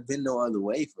could have been no other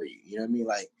way for you. You know what I mean?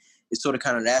 Like, it's sort of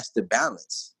kind of, that's the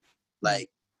balance.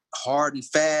 Like, hard and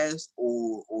fast,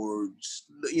 or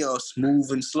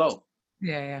smooth and slow.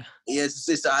 Yeah. It's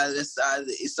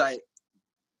like,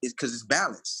 it's because it's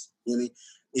balanced. You know what I mean?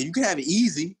 And you can have it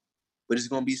easy, but it's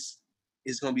gonna be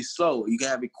slow. You can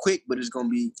have it quick, but it's gonna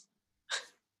be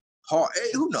hard. Hey,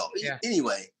 who knows? Yeah.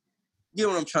 Anyway, get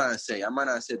what I'm trying to say. I might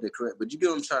not have said that correct, but you get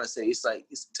what I'm trying to say. It's like,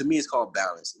 to me, it's called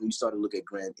balance. When you start to look at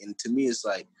Grand, and to me, it's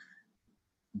like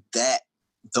the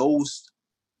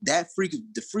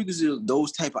frequency of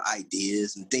those type of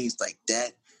ideas and things like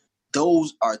that.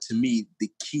 Those are, to me, the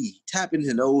key. Tap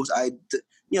into those,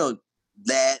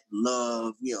 that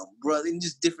love, brother, and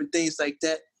just different things like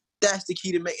that. That's the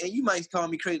key to make. And you might call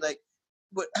me crazy, like,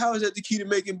 but how is that the key to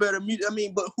making better music? I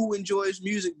mean, but who enjoys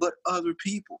music but other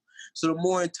people? So the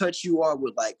more in touch you are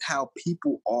with like how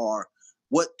people are,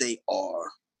 what they are,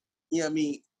 you know what I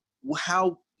mean,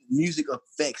 how music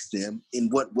affects them in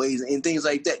what ways and things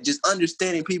like that. Just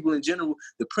understanding people in general,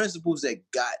 the principles that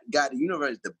got the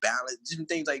universe, the balance, different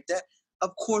things like that.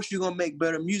 Of course, you're gonna make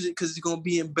better music because it's gonna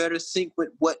be in better sync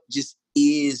with what just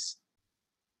is.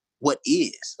 What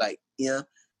is like,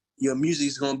 your music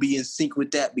is going to be in sync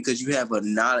with that because you have a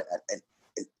knowledge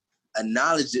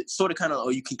that sort of kind of,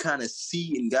 or you can kind of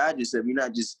see and guide yourself. You're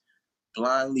not just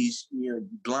blindly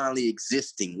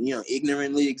existing,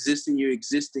 ignorantly existing. You're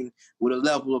existing with a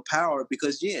level of power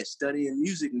because, studying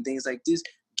music and things like this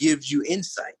gives you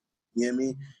insight. You know what I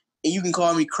mean? And you can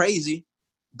call me crazy,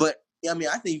 but I mean,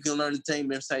 I think you can learn the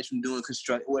same insights from doing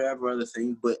whatever other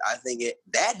things, but I think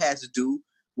that has to do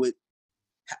with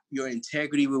your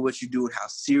integrity with what you do and how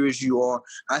serious you are.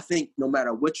 I think no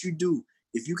matter what you do,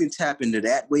 if you can tap into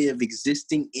that way of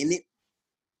existing in it,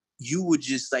 you would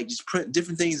just print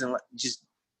different things and just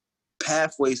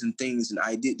pathways and things and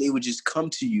ideas. They would just come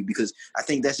to you because I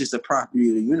think that's just a property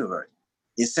of the universe.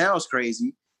 It sounds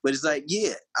crazy, but it's like,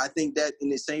 I think that in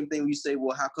the same thing you say,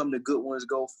 well, how come the good ones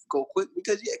go quick?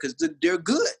 Because they're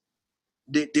good.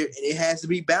 It has to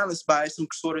be balanced by some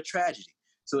sort of tragedy.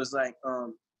 So it's like,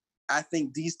 I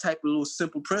think these type of little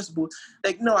simple principles,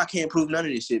 like, no, I can't prove none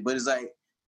of this shit, but it's like,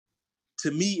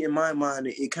 to me, in my mind,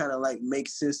 it kind of like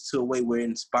makes sense to a way where it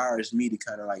inspires me to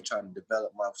kind of like try to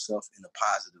develop myself in a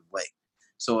positive way.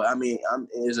 So, I mean,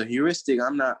 as a heuristic,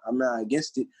 I'm not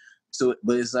against it. So,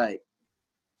 but it's like,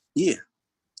 I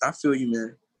feel you,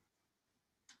 man.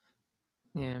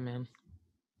 Yeah, man.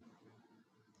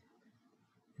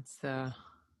 It's so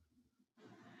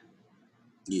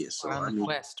we're on the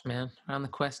quest, man. We're on the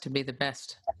quest to be the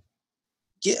best.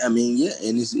 Yeah, I mean,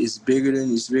 and it's bigger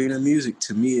than music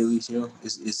to me, at least.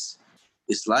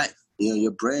 It's life.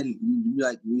 Your brand. You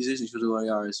like musicians for the way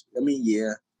are. I mean,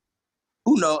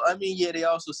 who knows? I mean, they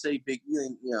also say big.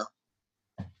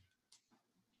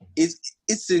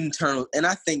 It's internal, and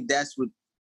I think that's what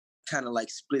kind of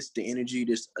like splits the energy.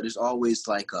 There's always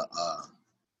like a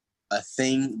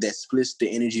thing that splits the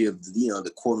energy of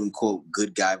the quote unquote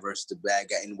good guy versus the bad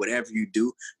guy in whatever you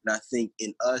do. And I think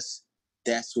in us,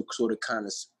 that's what sort of kind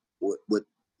of what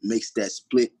makes that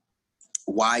split.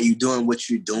 Why you doing what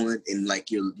you're doing, and like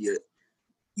your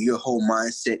whole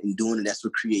mindset in doing it. That's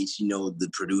what creates the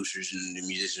producers and the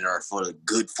musicians are for the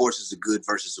good forces of good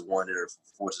versus the one that are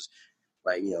forces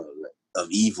like of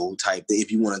evil type.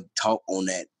 If you want to talk on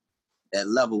that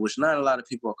level, which not a lot of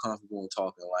people are comfortable in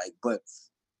talking like, but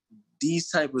these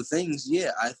type of things,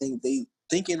 I think they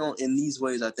thinking in these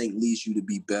ways, I think leads you to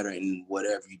be better in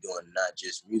whatever you're doing, not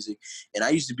just music. And I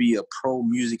used to be a pro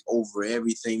music over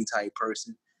everything type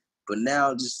person, but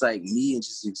now just like me and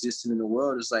just existing in the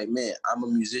world, it's like, man, I'm a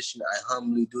musician. I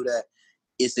humbly do that.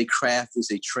 It's a craft.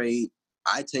 It's a trade.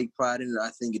 I take pride in it.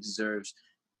 I think it deserves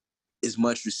as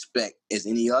much respect as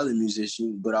any other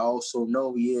musician, but I also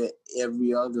know,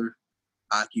 every other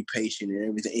occupation and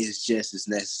everything is just as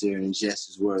necessary and just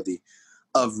as worthy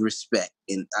of respect.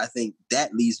 And I think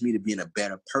that leads me to being a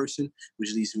better person,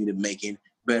 which leads me to making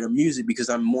better music because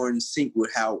I'm more in sync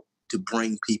with how to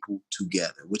bring people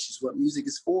together, which is what music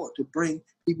is for, to bring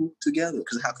people together.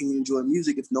 Because how can you enjoy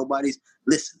music if nobody's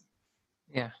listening?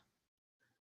 Yeah.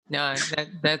 No,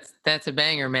 that's a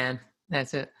banger, man.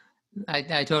 That's it.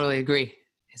 I totally agree.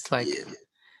 It's like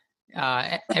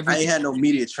I ain't had no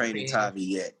media training, Tavi,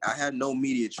 yet. I had no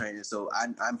media training, so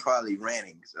I'm probably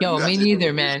ranting. So Yo, me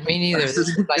neither, man. Me neither. This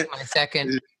is like my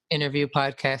second interview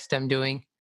podcast I'm doing,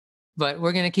 but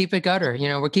we're gonna keep it gutter.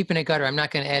 We're keeping it gutter. I'm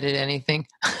not gonna edit anything.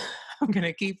 I'm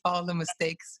gonna keep all the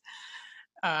mistakes.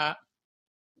 But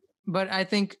I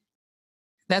think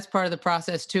that's part of the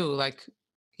process too. Like,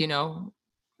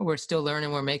 we're still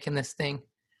learning. We're making this thing.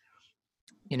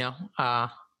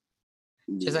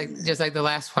 Just like the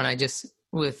last one, I just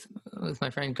with my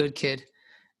friend Good Kid,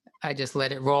 I just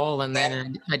let it roll, and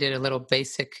then I did a little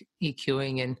basic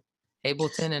EQing in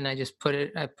Ableton, and I just put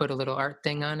a little art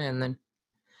thing on it,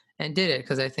 and did it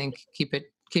because I think keep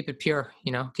it pure,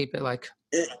 keep it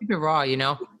keep it raw,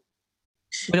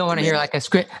 We don't want to hear like a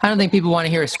script. I don't think people want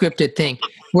to hear a scripted thing.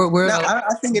 No,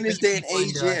 I think in this day and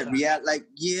age,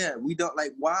 we don't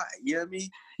like why. You know what I mean?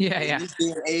 Yeah, in this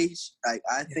day and age, like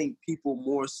I think people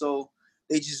more so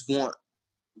they just want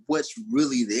what's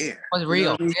really there. What's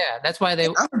real? I mean? Yeah, that's why they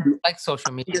like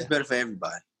social media. It's better for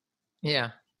everybody.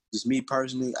 Yeah. Just me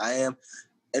personally, I am,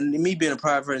 and me being a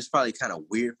private friend is probably kind of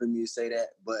weird for me to say that,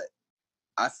 but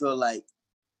I feel like,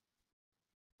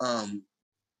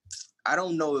 I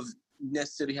don't know if you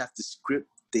necessarily have to script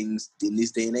things in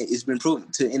this day and age. It's been proven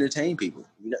to entertain people.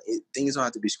 You know, things don't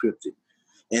have to be scripted,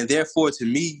 and therefore, to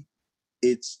me,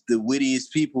 it's the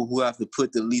wittiest people who have to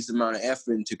put the least amount of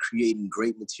effort into creating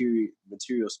great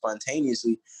material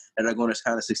spontaneously that are going to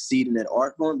kind of succeed in that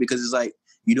art form, because it's like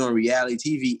you're doing reality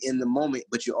TV in the moment,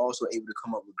 but you're also able to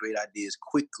come up with great ideas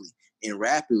quickly and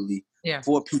rapidly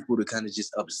for people to kind of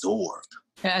just absorb.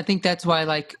 I think that's why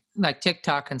like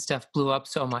TikTok and stuff blew up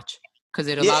so much, because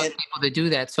it allows people to do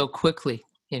that so quickly,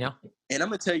 you know? And I'm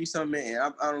going to tell you something,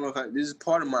 man. I don't know if this is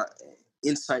part of my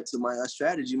insight to my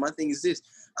strategy. My thing is this.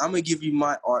 I'm going to give you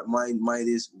my art, my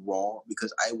this raw,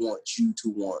 because I want you to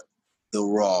want the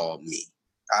raw me.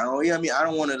 I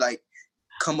don't want to like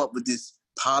come up with this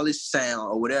polished sound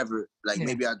or whatever. Like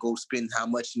maybe I go spend how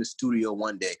much in the studio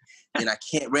one day and I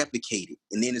can't replicate it.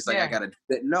 And then it's like, I got to,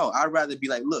 no, I'd rather be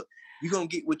like, look, you're going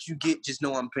to get what you get. Just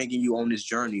know I'm bringing you on this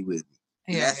journey with me.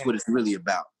 And that's what it's really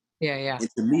about. Yeah. And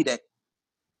to me, that's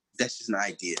just an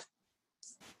idea.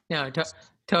 No,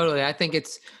 totally. I think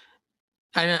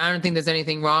I don't think there's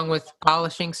anything wrong with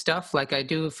polishing stuff like I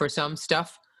do for some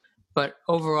stuff, but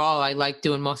overall, I like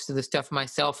doing most of the stuff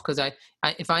myself, because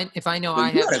if I know I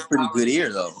have a pretty good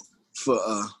ear though for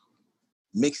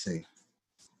mixing.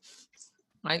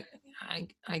 I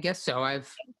guess so. I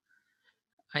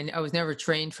was never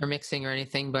trained for mixing or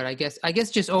anything, but I guess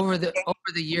just over the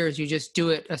years, you just do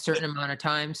it a certain amount of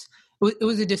times. It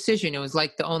was a decision. It was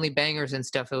like the Only Bangers and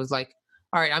stuff. It was like,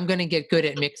 all right, I'm going to get good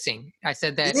at mixing. I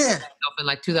said that in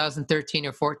like 2013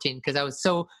 or 14, because I was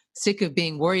so sick of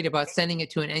being worried about sending it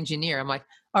to an engineer. I'm like,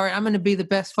 all right, I'm going to be the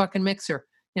best fucking mixer.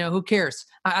 You know, who cares?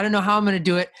 I don't know how I'm going to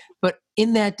do it, but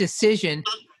in that decision,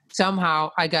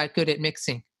 somehow I got good at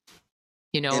mixing.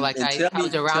 You know, I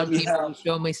was around people who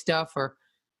showed me stuff,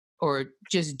 or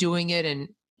just doing it and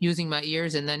using my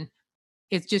ears, and then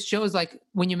it just shows like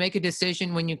when you make a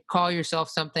decision, when you call yourself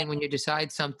something, when you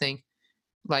decide something,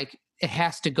 like it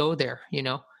has to go there, you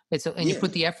know. You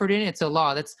put the effort in, it's a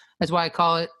law. That's why I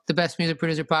call it the Best Music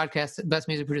Producer Podcast,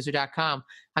 bestmusicproducer.com.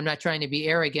 I'm not trying to be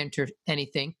arrogant or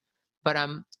anything, but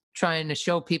I'm trying to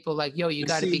show people like, yo, you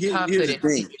got to be confident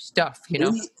in your stuff, you know.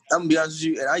 I'm gonna be honest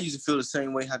with you, and I used to feel the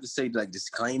same way. I have to say like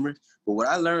disclaimer, but what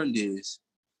I learned is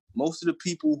most of the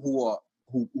people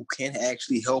who can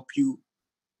actually help you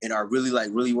and are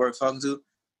really worth talking to,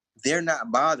 they're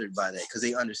not bothered by that because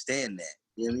they understand that.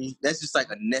 You know what I mean? That's just like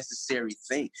a necessary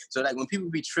thing. So like when people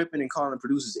be tripping and calling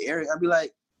producers arrogant, I'd be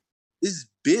like, this is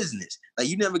business. Like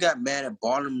you never got mad at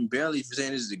Barnum and Bailey for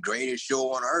saying this is the greatest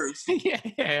show on earth. Yeah.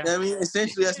 You know what I mean?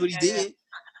 Essentially that's what he did.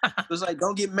 It's like,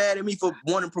 don't get mad at me for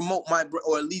wanting to promote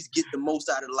or at least get the most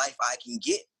out of life I can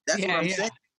get. That's what I'm saying.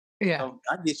 Yeah. So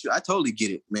I get you. I totally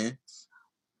get it, man.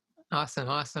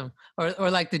 Awesome. Or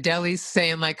like the delis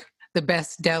saying like the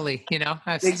best deli, you know?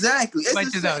 Exactly. A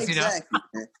bunch of those, you know?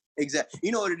 Man. Exactly.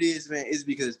 You know what it is, man? It's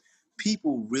because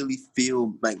people really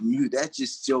feel like music. That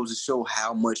just shows to show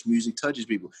how much music touches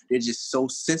people. They're just so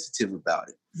sensitive about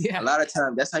it. Yeah. A lot of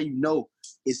times, that's how you know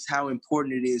it's how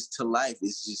important it is to life.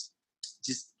 It's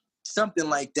just something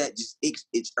like that. Just it's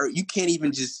you can't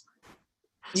even just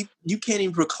you can't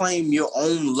even proclaim your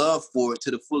own love for it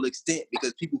to the full extent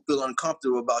because people feel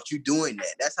uncomfortable about you doing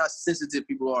that. That's how sensitive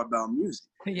people are about music.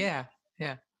 Yeah.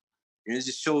 And it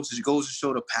just goes to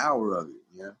show the power of it,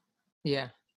 you know? Yeah.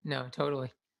 No,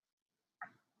 totally.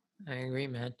 I agree,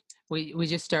 man. We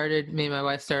just started, me and my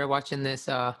wife started watching this,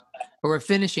 we're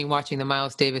finishing watching the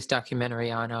Miles Davis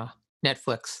documentary on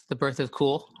Netflix, The Birth of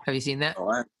Cool. Have you seen that? Oh,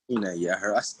 I haven't seen that yet.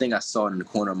 I think I saw it in the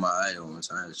corner of my eye once.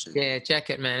 I had to check. Yeah, check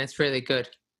it, man. It's really good.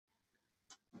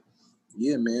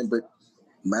 Yeah, man. But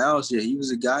Miles, he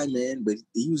was a guy, man. But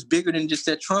he was bigger than just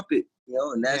that trumpet, you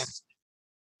know. And that's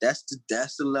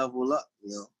the level up,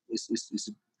 you know. It's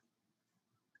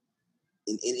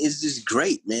just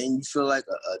great, man. You feel like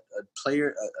a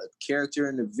player, a character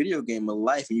in a video game of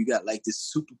life, and you got like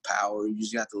this superpower. You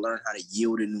just got to learn how to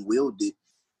yield it and wield it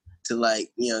to, like,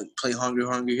 you know, play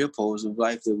Hungry Hippos of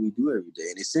life that we do every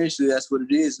day. And essentially that's what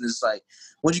it is. And it's like,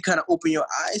 once you kind of open your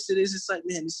eyes to this, it's like,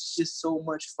 man, this is just so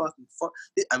much fucking fun.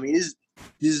 I mean,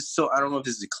 this is so, I don't know if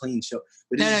this is a clean show,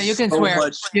 but No, this you is can so swear.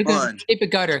 much You can fun. keep it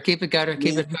gutter. Keep it gutter.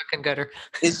 Keep Man, it fucking gutter.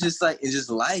 it's just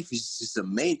life. It's just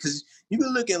amazing. Because you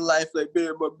can look at life like,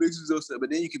 man, my business is so, but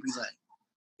then you can be like,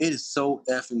 it is so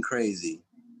effing crazy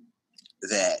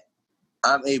that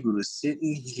I'm able to sit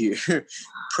in here,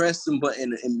 press some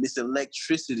button, and this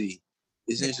electricity,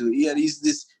 essentially,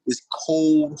 this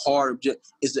cold, hard object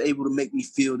is able to make me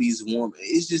feel these warm.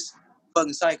 It's just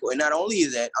fucking psycho. And not only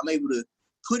is that, I'm able to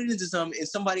put it into something, and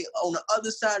somebody on the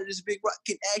other side of this big rock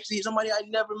can actually, somebody I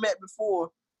never met before,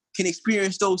 can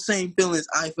experience those same feelings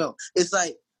I felt. It's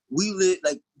like we live,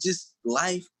 like, just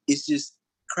life is just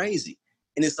crazy.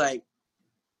 And it's like,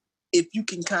 if you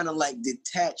can kind of like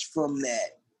detach from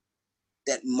that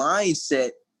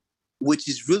mindset, which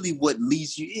is really what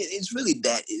leads you. It's really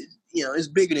that, it's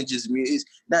bigger than just music. It's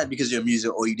not because you're a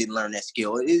music or you didn't learn that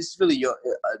skill. It's really your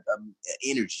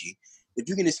energy. If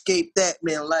you can escape that,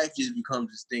 man, life just becomes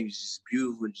this thing, just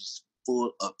beautiful and just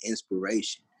full of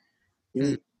inspiration. I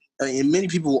mean, and many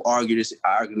people will argue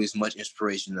there's much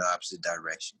inspiration in the opposite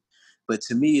direction. But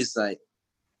to me, it's like,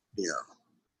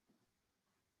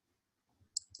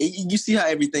 you see how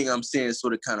everything I'm saying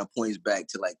sort of kind of points back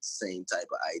to like the same type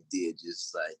of idea,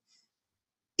 just like,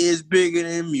 it's bigger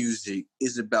than music.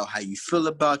 It's about how you feel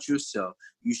about yourself.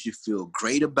 You should feel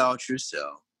great about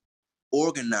yourself.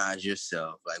 Organize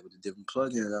yourself, like with the different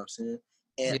plugins, you know what I'm saying?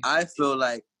 And I feel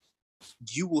like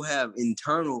you will have an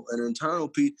internal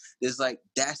piece that's like,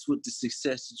 that's what the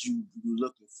success that you're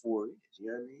looking for is. You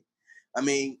know what I mean? I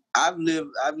mean, I've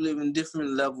lived in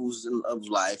different levels of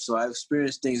life, so I've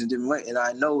experienced things in different ways, and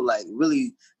I know, like,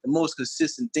 really the most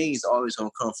consistent things always gonna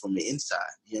come from the inside.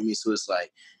 You know what I mean? So it's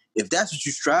like, if that's what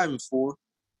you're striving for,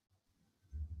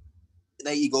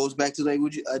 like, it goes back to like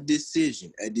a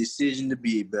decision to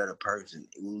be a better person.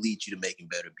 It will lead you to making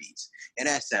better beats, and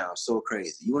that sounds so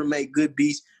crazy. You want to make good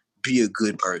beats, be a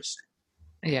good person.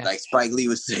 Yeah, like Spike Lee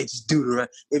would say, just do the right.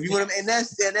 If you want to, and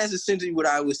that's essentially what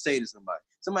I would say to somebody.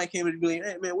 Somebody came to me,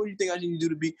 hey man, what do you think I need to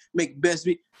do to make the best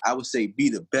beat? I would say, be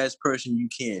the best person you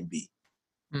can be.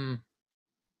 And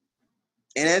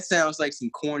that sounds like some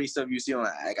corny stuff you see on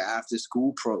like an after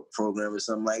school program or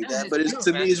something like that. But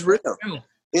to me, it's real.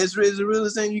 It's the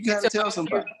realest thing you gotta tell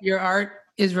somebody. Your art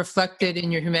is reflected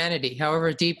in your humanity.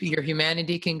 However deep your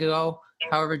humanity can go,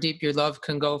 however deep your love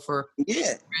can go for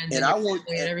friends and I want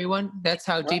and everyone. That's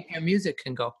how deep your music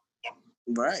can go.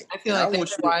 Right. I feel like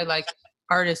that's why, like,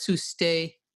 artists who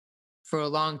stay for a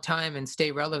long time and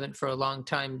stay relevant for a long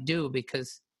time do,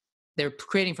 because they're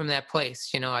creating from that place.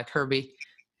 Like Herbie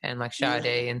and like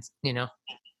Sade and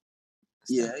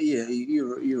Yeah,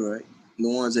 you're right. The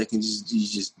ones that can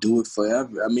just do it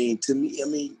forever. I mean, to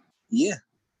me, yeah.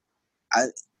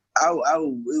 It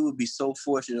would be so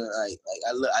fortunate.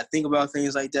 I think about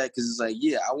things like that because it's like,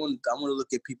 I want to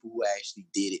look at people who actually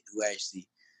did it, who actually,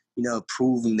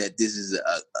 proving that this is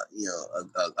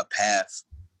a path,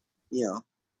 that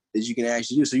you can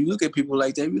actually do. So you look at people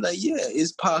like that, you're like, yeah,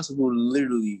 it's possible to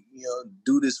literally,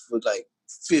 do this for like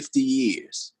 50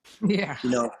 years. Yeah.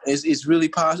 It's really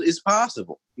possible. It's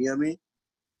possible. You know what I mean?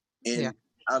 And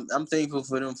I'm thankful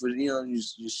for them for,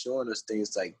 just showing us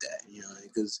things like that,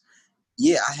 because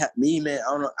man,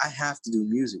 I don't know. I have to do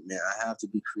music, man. I have to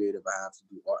be creative. I have to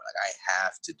do art. Like, I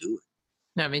have to do it.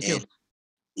 Yeah, me too.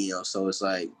 And, so it's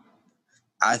like,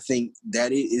 I think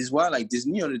that is why, like, this,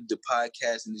 the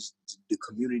podcast and the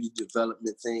community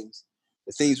development things,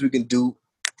 the things we can do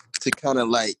to kind of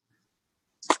like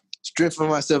strengthen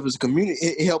myself as a community,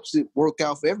 it helps it work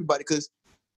out for everybody because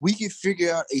we can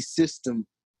figure out a system.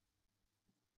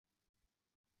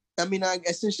 I mean,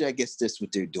 essentially, I guess that's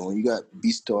what they're doing. You got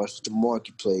BeatStars with the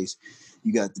marketplace.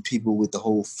 You got the people with the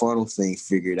whole funnel thing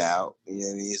figured out. You know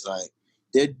what I mean? It's like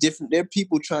they're different. They're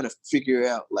people trying to figure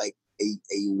out like a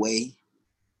way.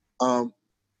 And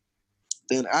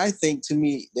I think, to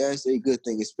me, that's a good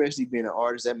thing, especially being an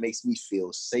artist. That makes me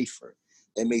feel safer.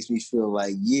 That makes me feel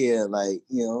like,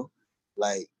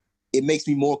 like it makes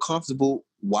me more comfortable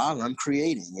while I'm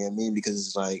creating. You know what I mean? Because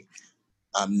it's like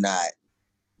I'm not.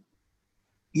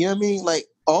 You know what I mean? Like,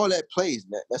 all that plays,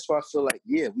 man. That's why I feel like,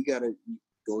 we gotta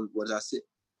go. What I said,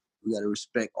 we gotta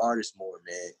respect artists more,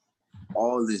 man.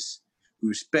 All this, we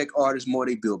respect artists more.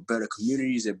 They build better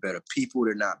communities. They're better people.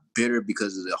 They're not bitter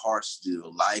because of the harsh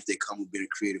life they come with being a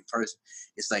creative person.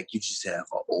 It's like you just have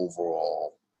an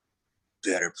overall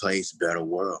better place, better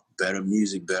world, better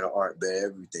music, better art, better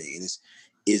everything. And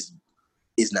it's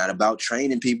not about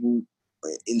training people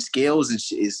in skills and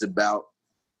shit. It's about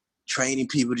training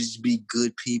people to just be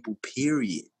good people,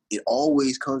 period. It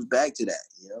always comes back to that,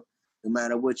 no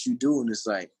matter what you do. And it's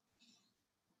like,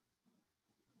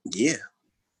 yeah.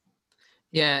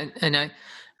 And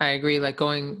I agree. Like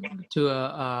going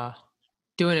to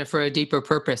doing it for a deeper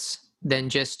purpose than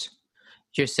just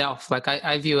yourself. Like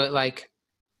I view it like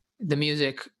the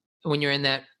music, when you're in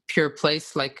that pure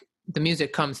place, like the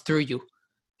music comes through you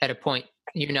at a point.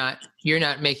 You're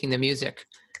not making the music.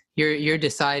 You're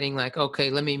deciding like, okay,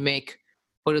 let me make,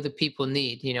 what do the people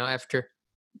need, after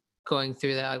going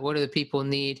through that, like what do the people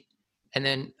need, and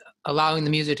then allowing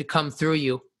the music to come through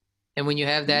you. And when you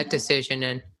have that decision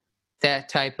and that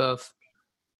type of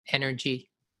energy,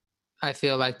 I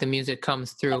feel like the music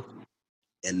comes through.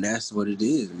 And that's what it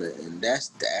is, man. And that's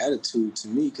the attitude to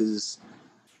me, because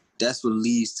that's what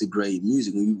leads to great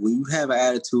music. When you have an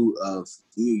attitude of,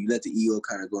 you let the ego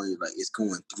kind of go, and like, it's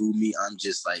going through me, I'm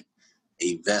just like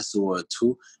a vessel or a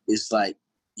tool. It's like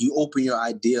you open your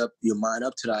mind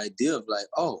up to the idea of like,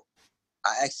 oh,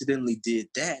 I accidentally did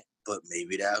that, but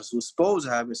maybe that's what's supposed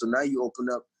to happen. So now you open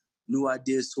up new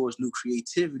ideas towards new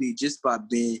creativity just by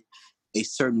being a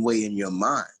certain way in your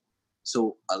mind.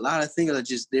 So a lot of things are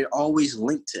just, they're always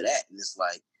linked to that. And it's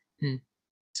like,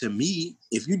 to me,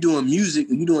 if you're doing music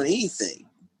or you're doing anything,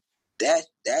 that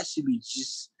should be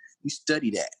just, you study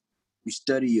that. You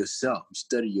study yourself. You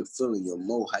study your feeling, your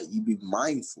mode, how you be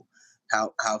mindful,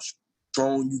 how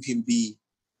strong you can be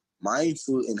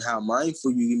mindful, and how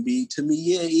mindful you can be. To me,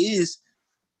 yeah,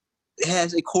 it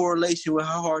has a correlation with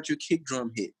how hard your kick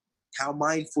drum hit. How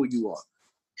mindful you are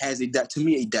has to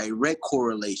me a direct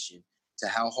correlation to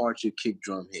how hard your kick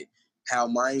drum hit. How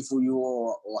mindful you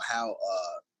are, or how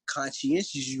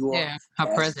conscientious you are. Yeah,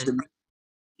 how present.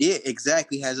 Yeah,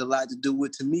 exactly. Has a lot to do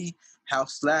with, to me, how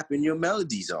slapping your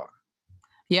melodies are.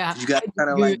 Yeah, you got to kind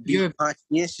of like be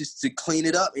conscientious to clean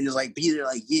it up, and just like be there,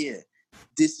 like, yeah,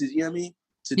 this is, you know what I mean,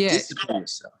 to discipline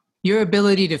yourself. Your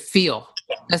ability to feel,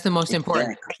 that's the most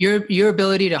important. Your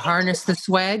ability to harness the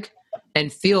swag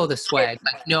and feel the swag.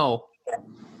 Like, no,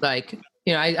 like,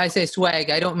 I say swag,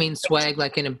 I don't mean swag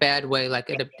like in a bad way. Like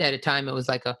at a time it was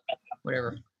like a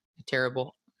whatever, a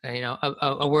terrible,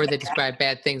 a word that described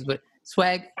bad things. But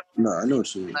swag, no, I know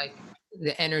what you mean. Like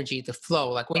the energy, the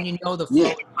flow. Like when you know the flow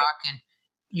is rocking,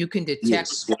 you can detect.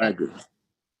 Swagger.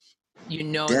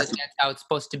 That that's how it's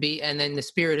supposed to be, and then the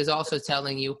spirit is also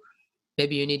telling you,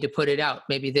 maybe you need to put it out.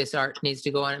 Maybe this art needs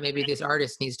to go on it. Maybe this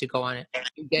artist needs to go on it.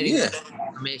 You're getting that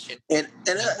information. And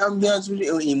I'm be honest with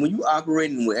you, and when you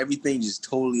operating with everything just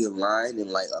totally aligned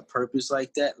and like a purpose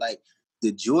like that, like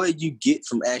the joy you get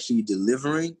from actually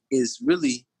delivering is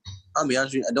really, I'll be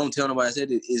honest with you, I don't tell nobody I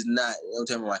said it, is not, I don't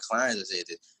tell my clients I said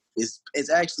it. It's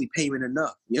actually payment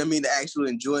enough. You know what I mean? The actual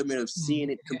enjoyment of seeing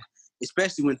it,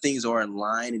 especially when things are in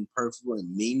line and perfect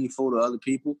and meaningful to other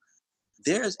people.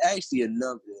 There's actually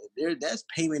enough there. That's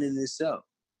payment in itself.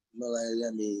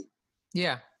 I mean,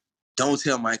 don't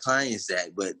tell my clients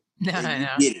that, but you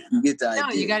get it. You get the idea. No,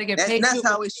 you got to get paid. That's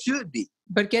how it should be.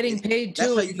 But getting paid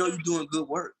too. That's how you know you're doing good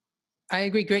work. I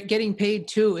agree. Getting paid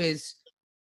too is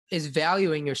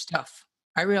valuing your stuff.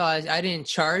 I realized I didn't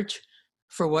charge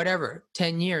for whatever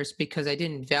 10 years because I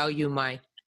didn't value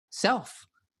myself.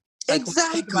 Like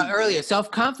exactly. About earlier,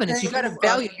 self-confidence. You got to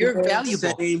value. You're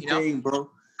valuable. Same thing, bro.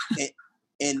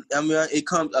 And I mean, it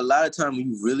comes a lot of times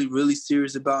when you're really, really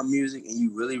serious about music and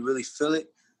you really, really feel it.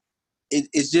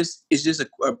 It's just a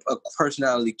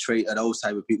personality trait of those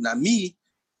type of people. Now, me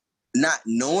not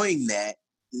knowing that,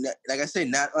 like I said,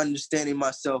 not understanding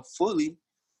myself fully,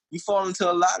 you fall into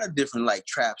a lot of different like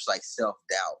traps, like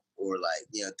self-doubt, or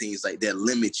like, things like that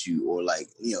limit you, or like,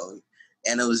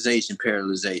 analyzation,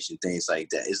 paralyzation, things like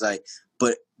that. It's like,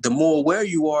 but the more aware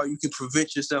you are, you can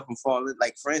prevent yourself from falling.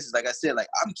 Like, for instance, like I said, like,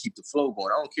 I'm gonna keep the flow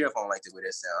going. I don't care if I don't like the way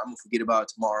that sound. I'm gonna forget about it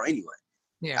tomorrow anyway.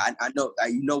 Yeah, I know.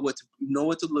 You know what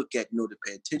to look at. You know to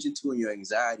pay attention to, and your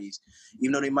anxieties,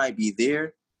 even though they might be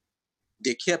there,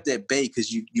 they're kept at bay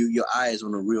because your eye is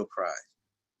on the real prize.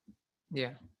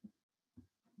 Yeah,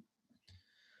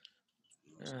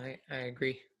 I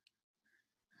agree.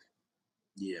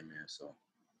 Yeah, man. So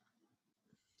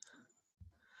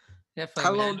definitely.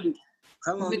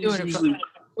 How long do you usually?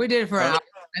 We did it for an hour.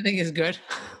 I think it's good.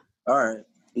 All right.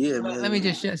 Yeah, man. Let me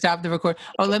just stop the record.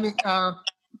 Oh, let me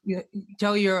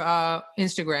tell your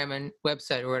Instagram and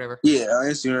website or whatever. Yeah, our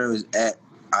Instagram is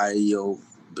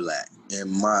 @IdeoBlack,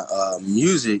 and my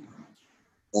music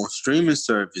on streaming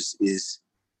service is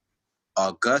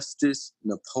Augustus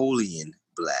Napoleon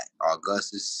Black.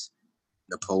 Augustus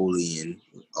Napoleon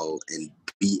and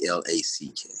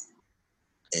BLACK.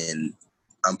 And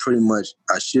I'm pretty much,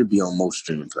 I should be on most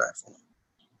streaming platforms.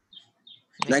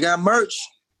 And I got merch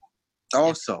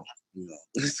also.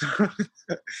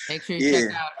 Make sure you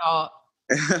check out all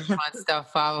fun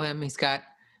stuff. Follow him. He's got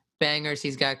bangers.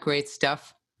 He's got great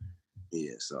stuff.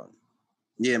 Yeah, so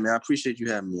yeah, man, I appreciate you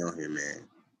having me on here, man.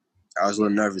 I was a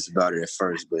little nervous about it at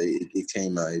first, but it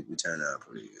came out. It turned out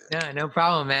pretty good. Yeah, no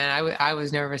problem, man. I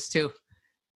was nervous too,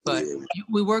 but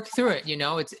we worked through it. You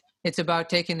know, it's about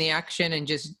taking the action and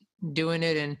just doing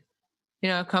it, and you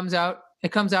know, it comes out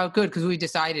good because we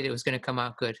decided it was going to come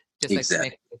out good. Just exactly.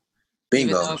 like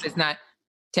Bingo. even though if it's not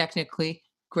technically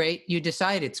great, you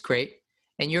decide it's great,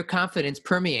 and your confidence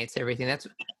permeates everything.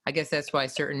 I guess that's why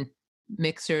certain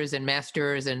mixers and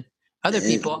masters and other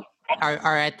people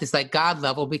are at this like God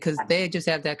level, because they just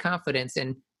have that confidence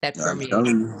and that permeates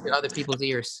to other people's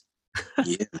ears.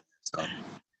 Yeah. So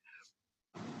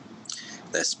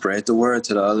let's spread the word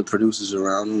to the other producers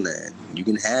around them that you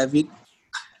can have it.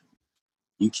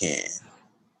 You can.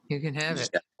 You can have it.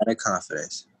 Got that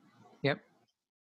confidence. Yep.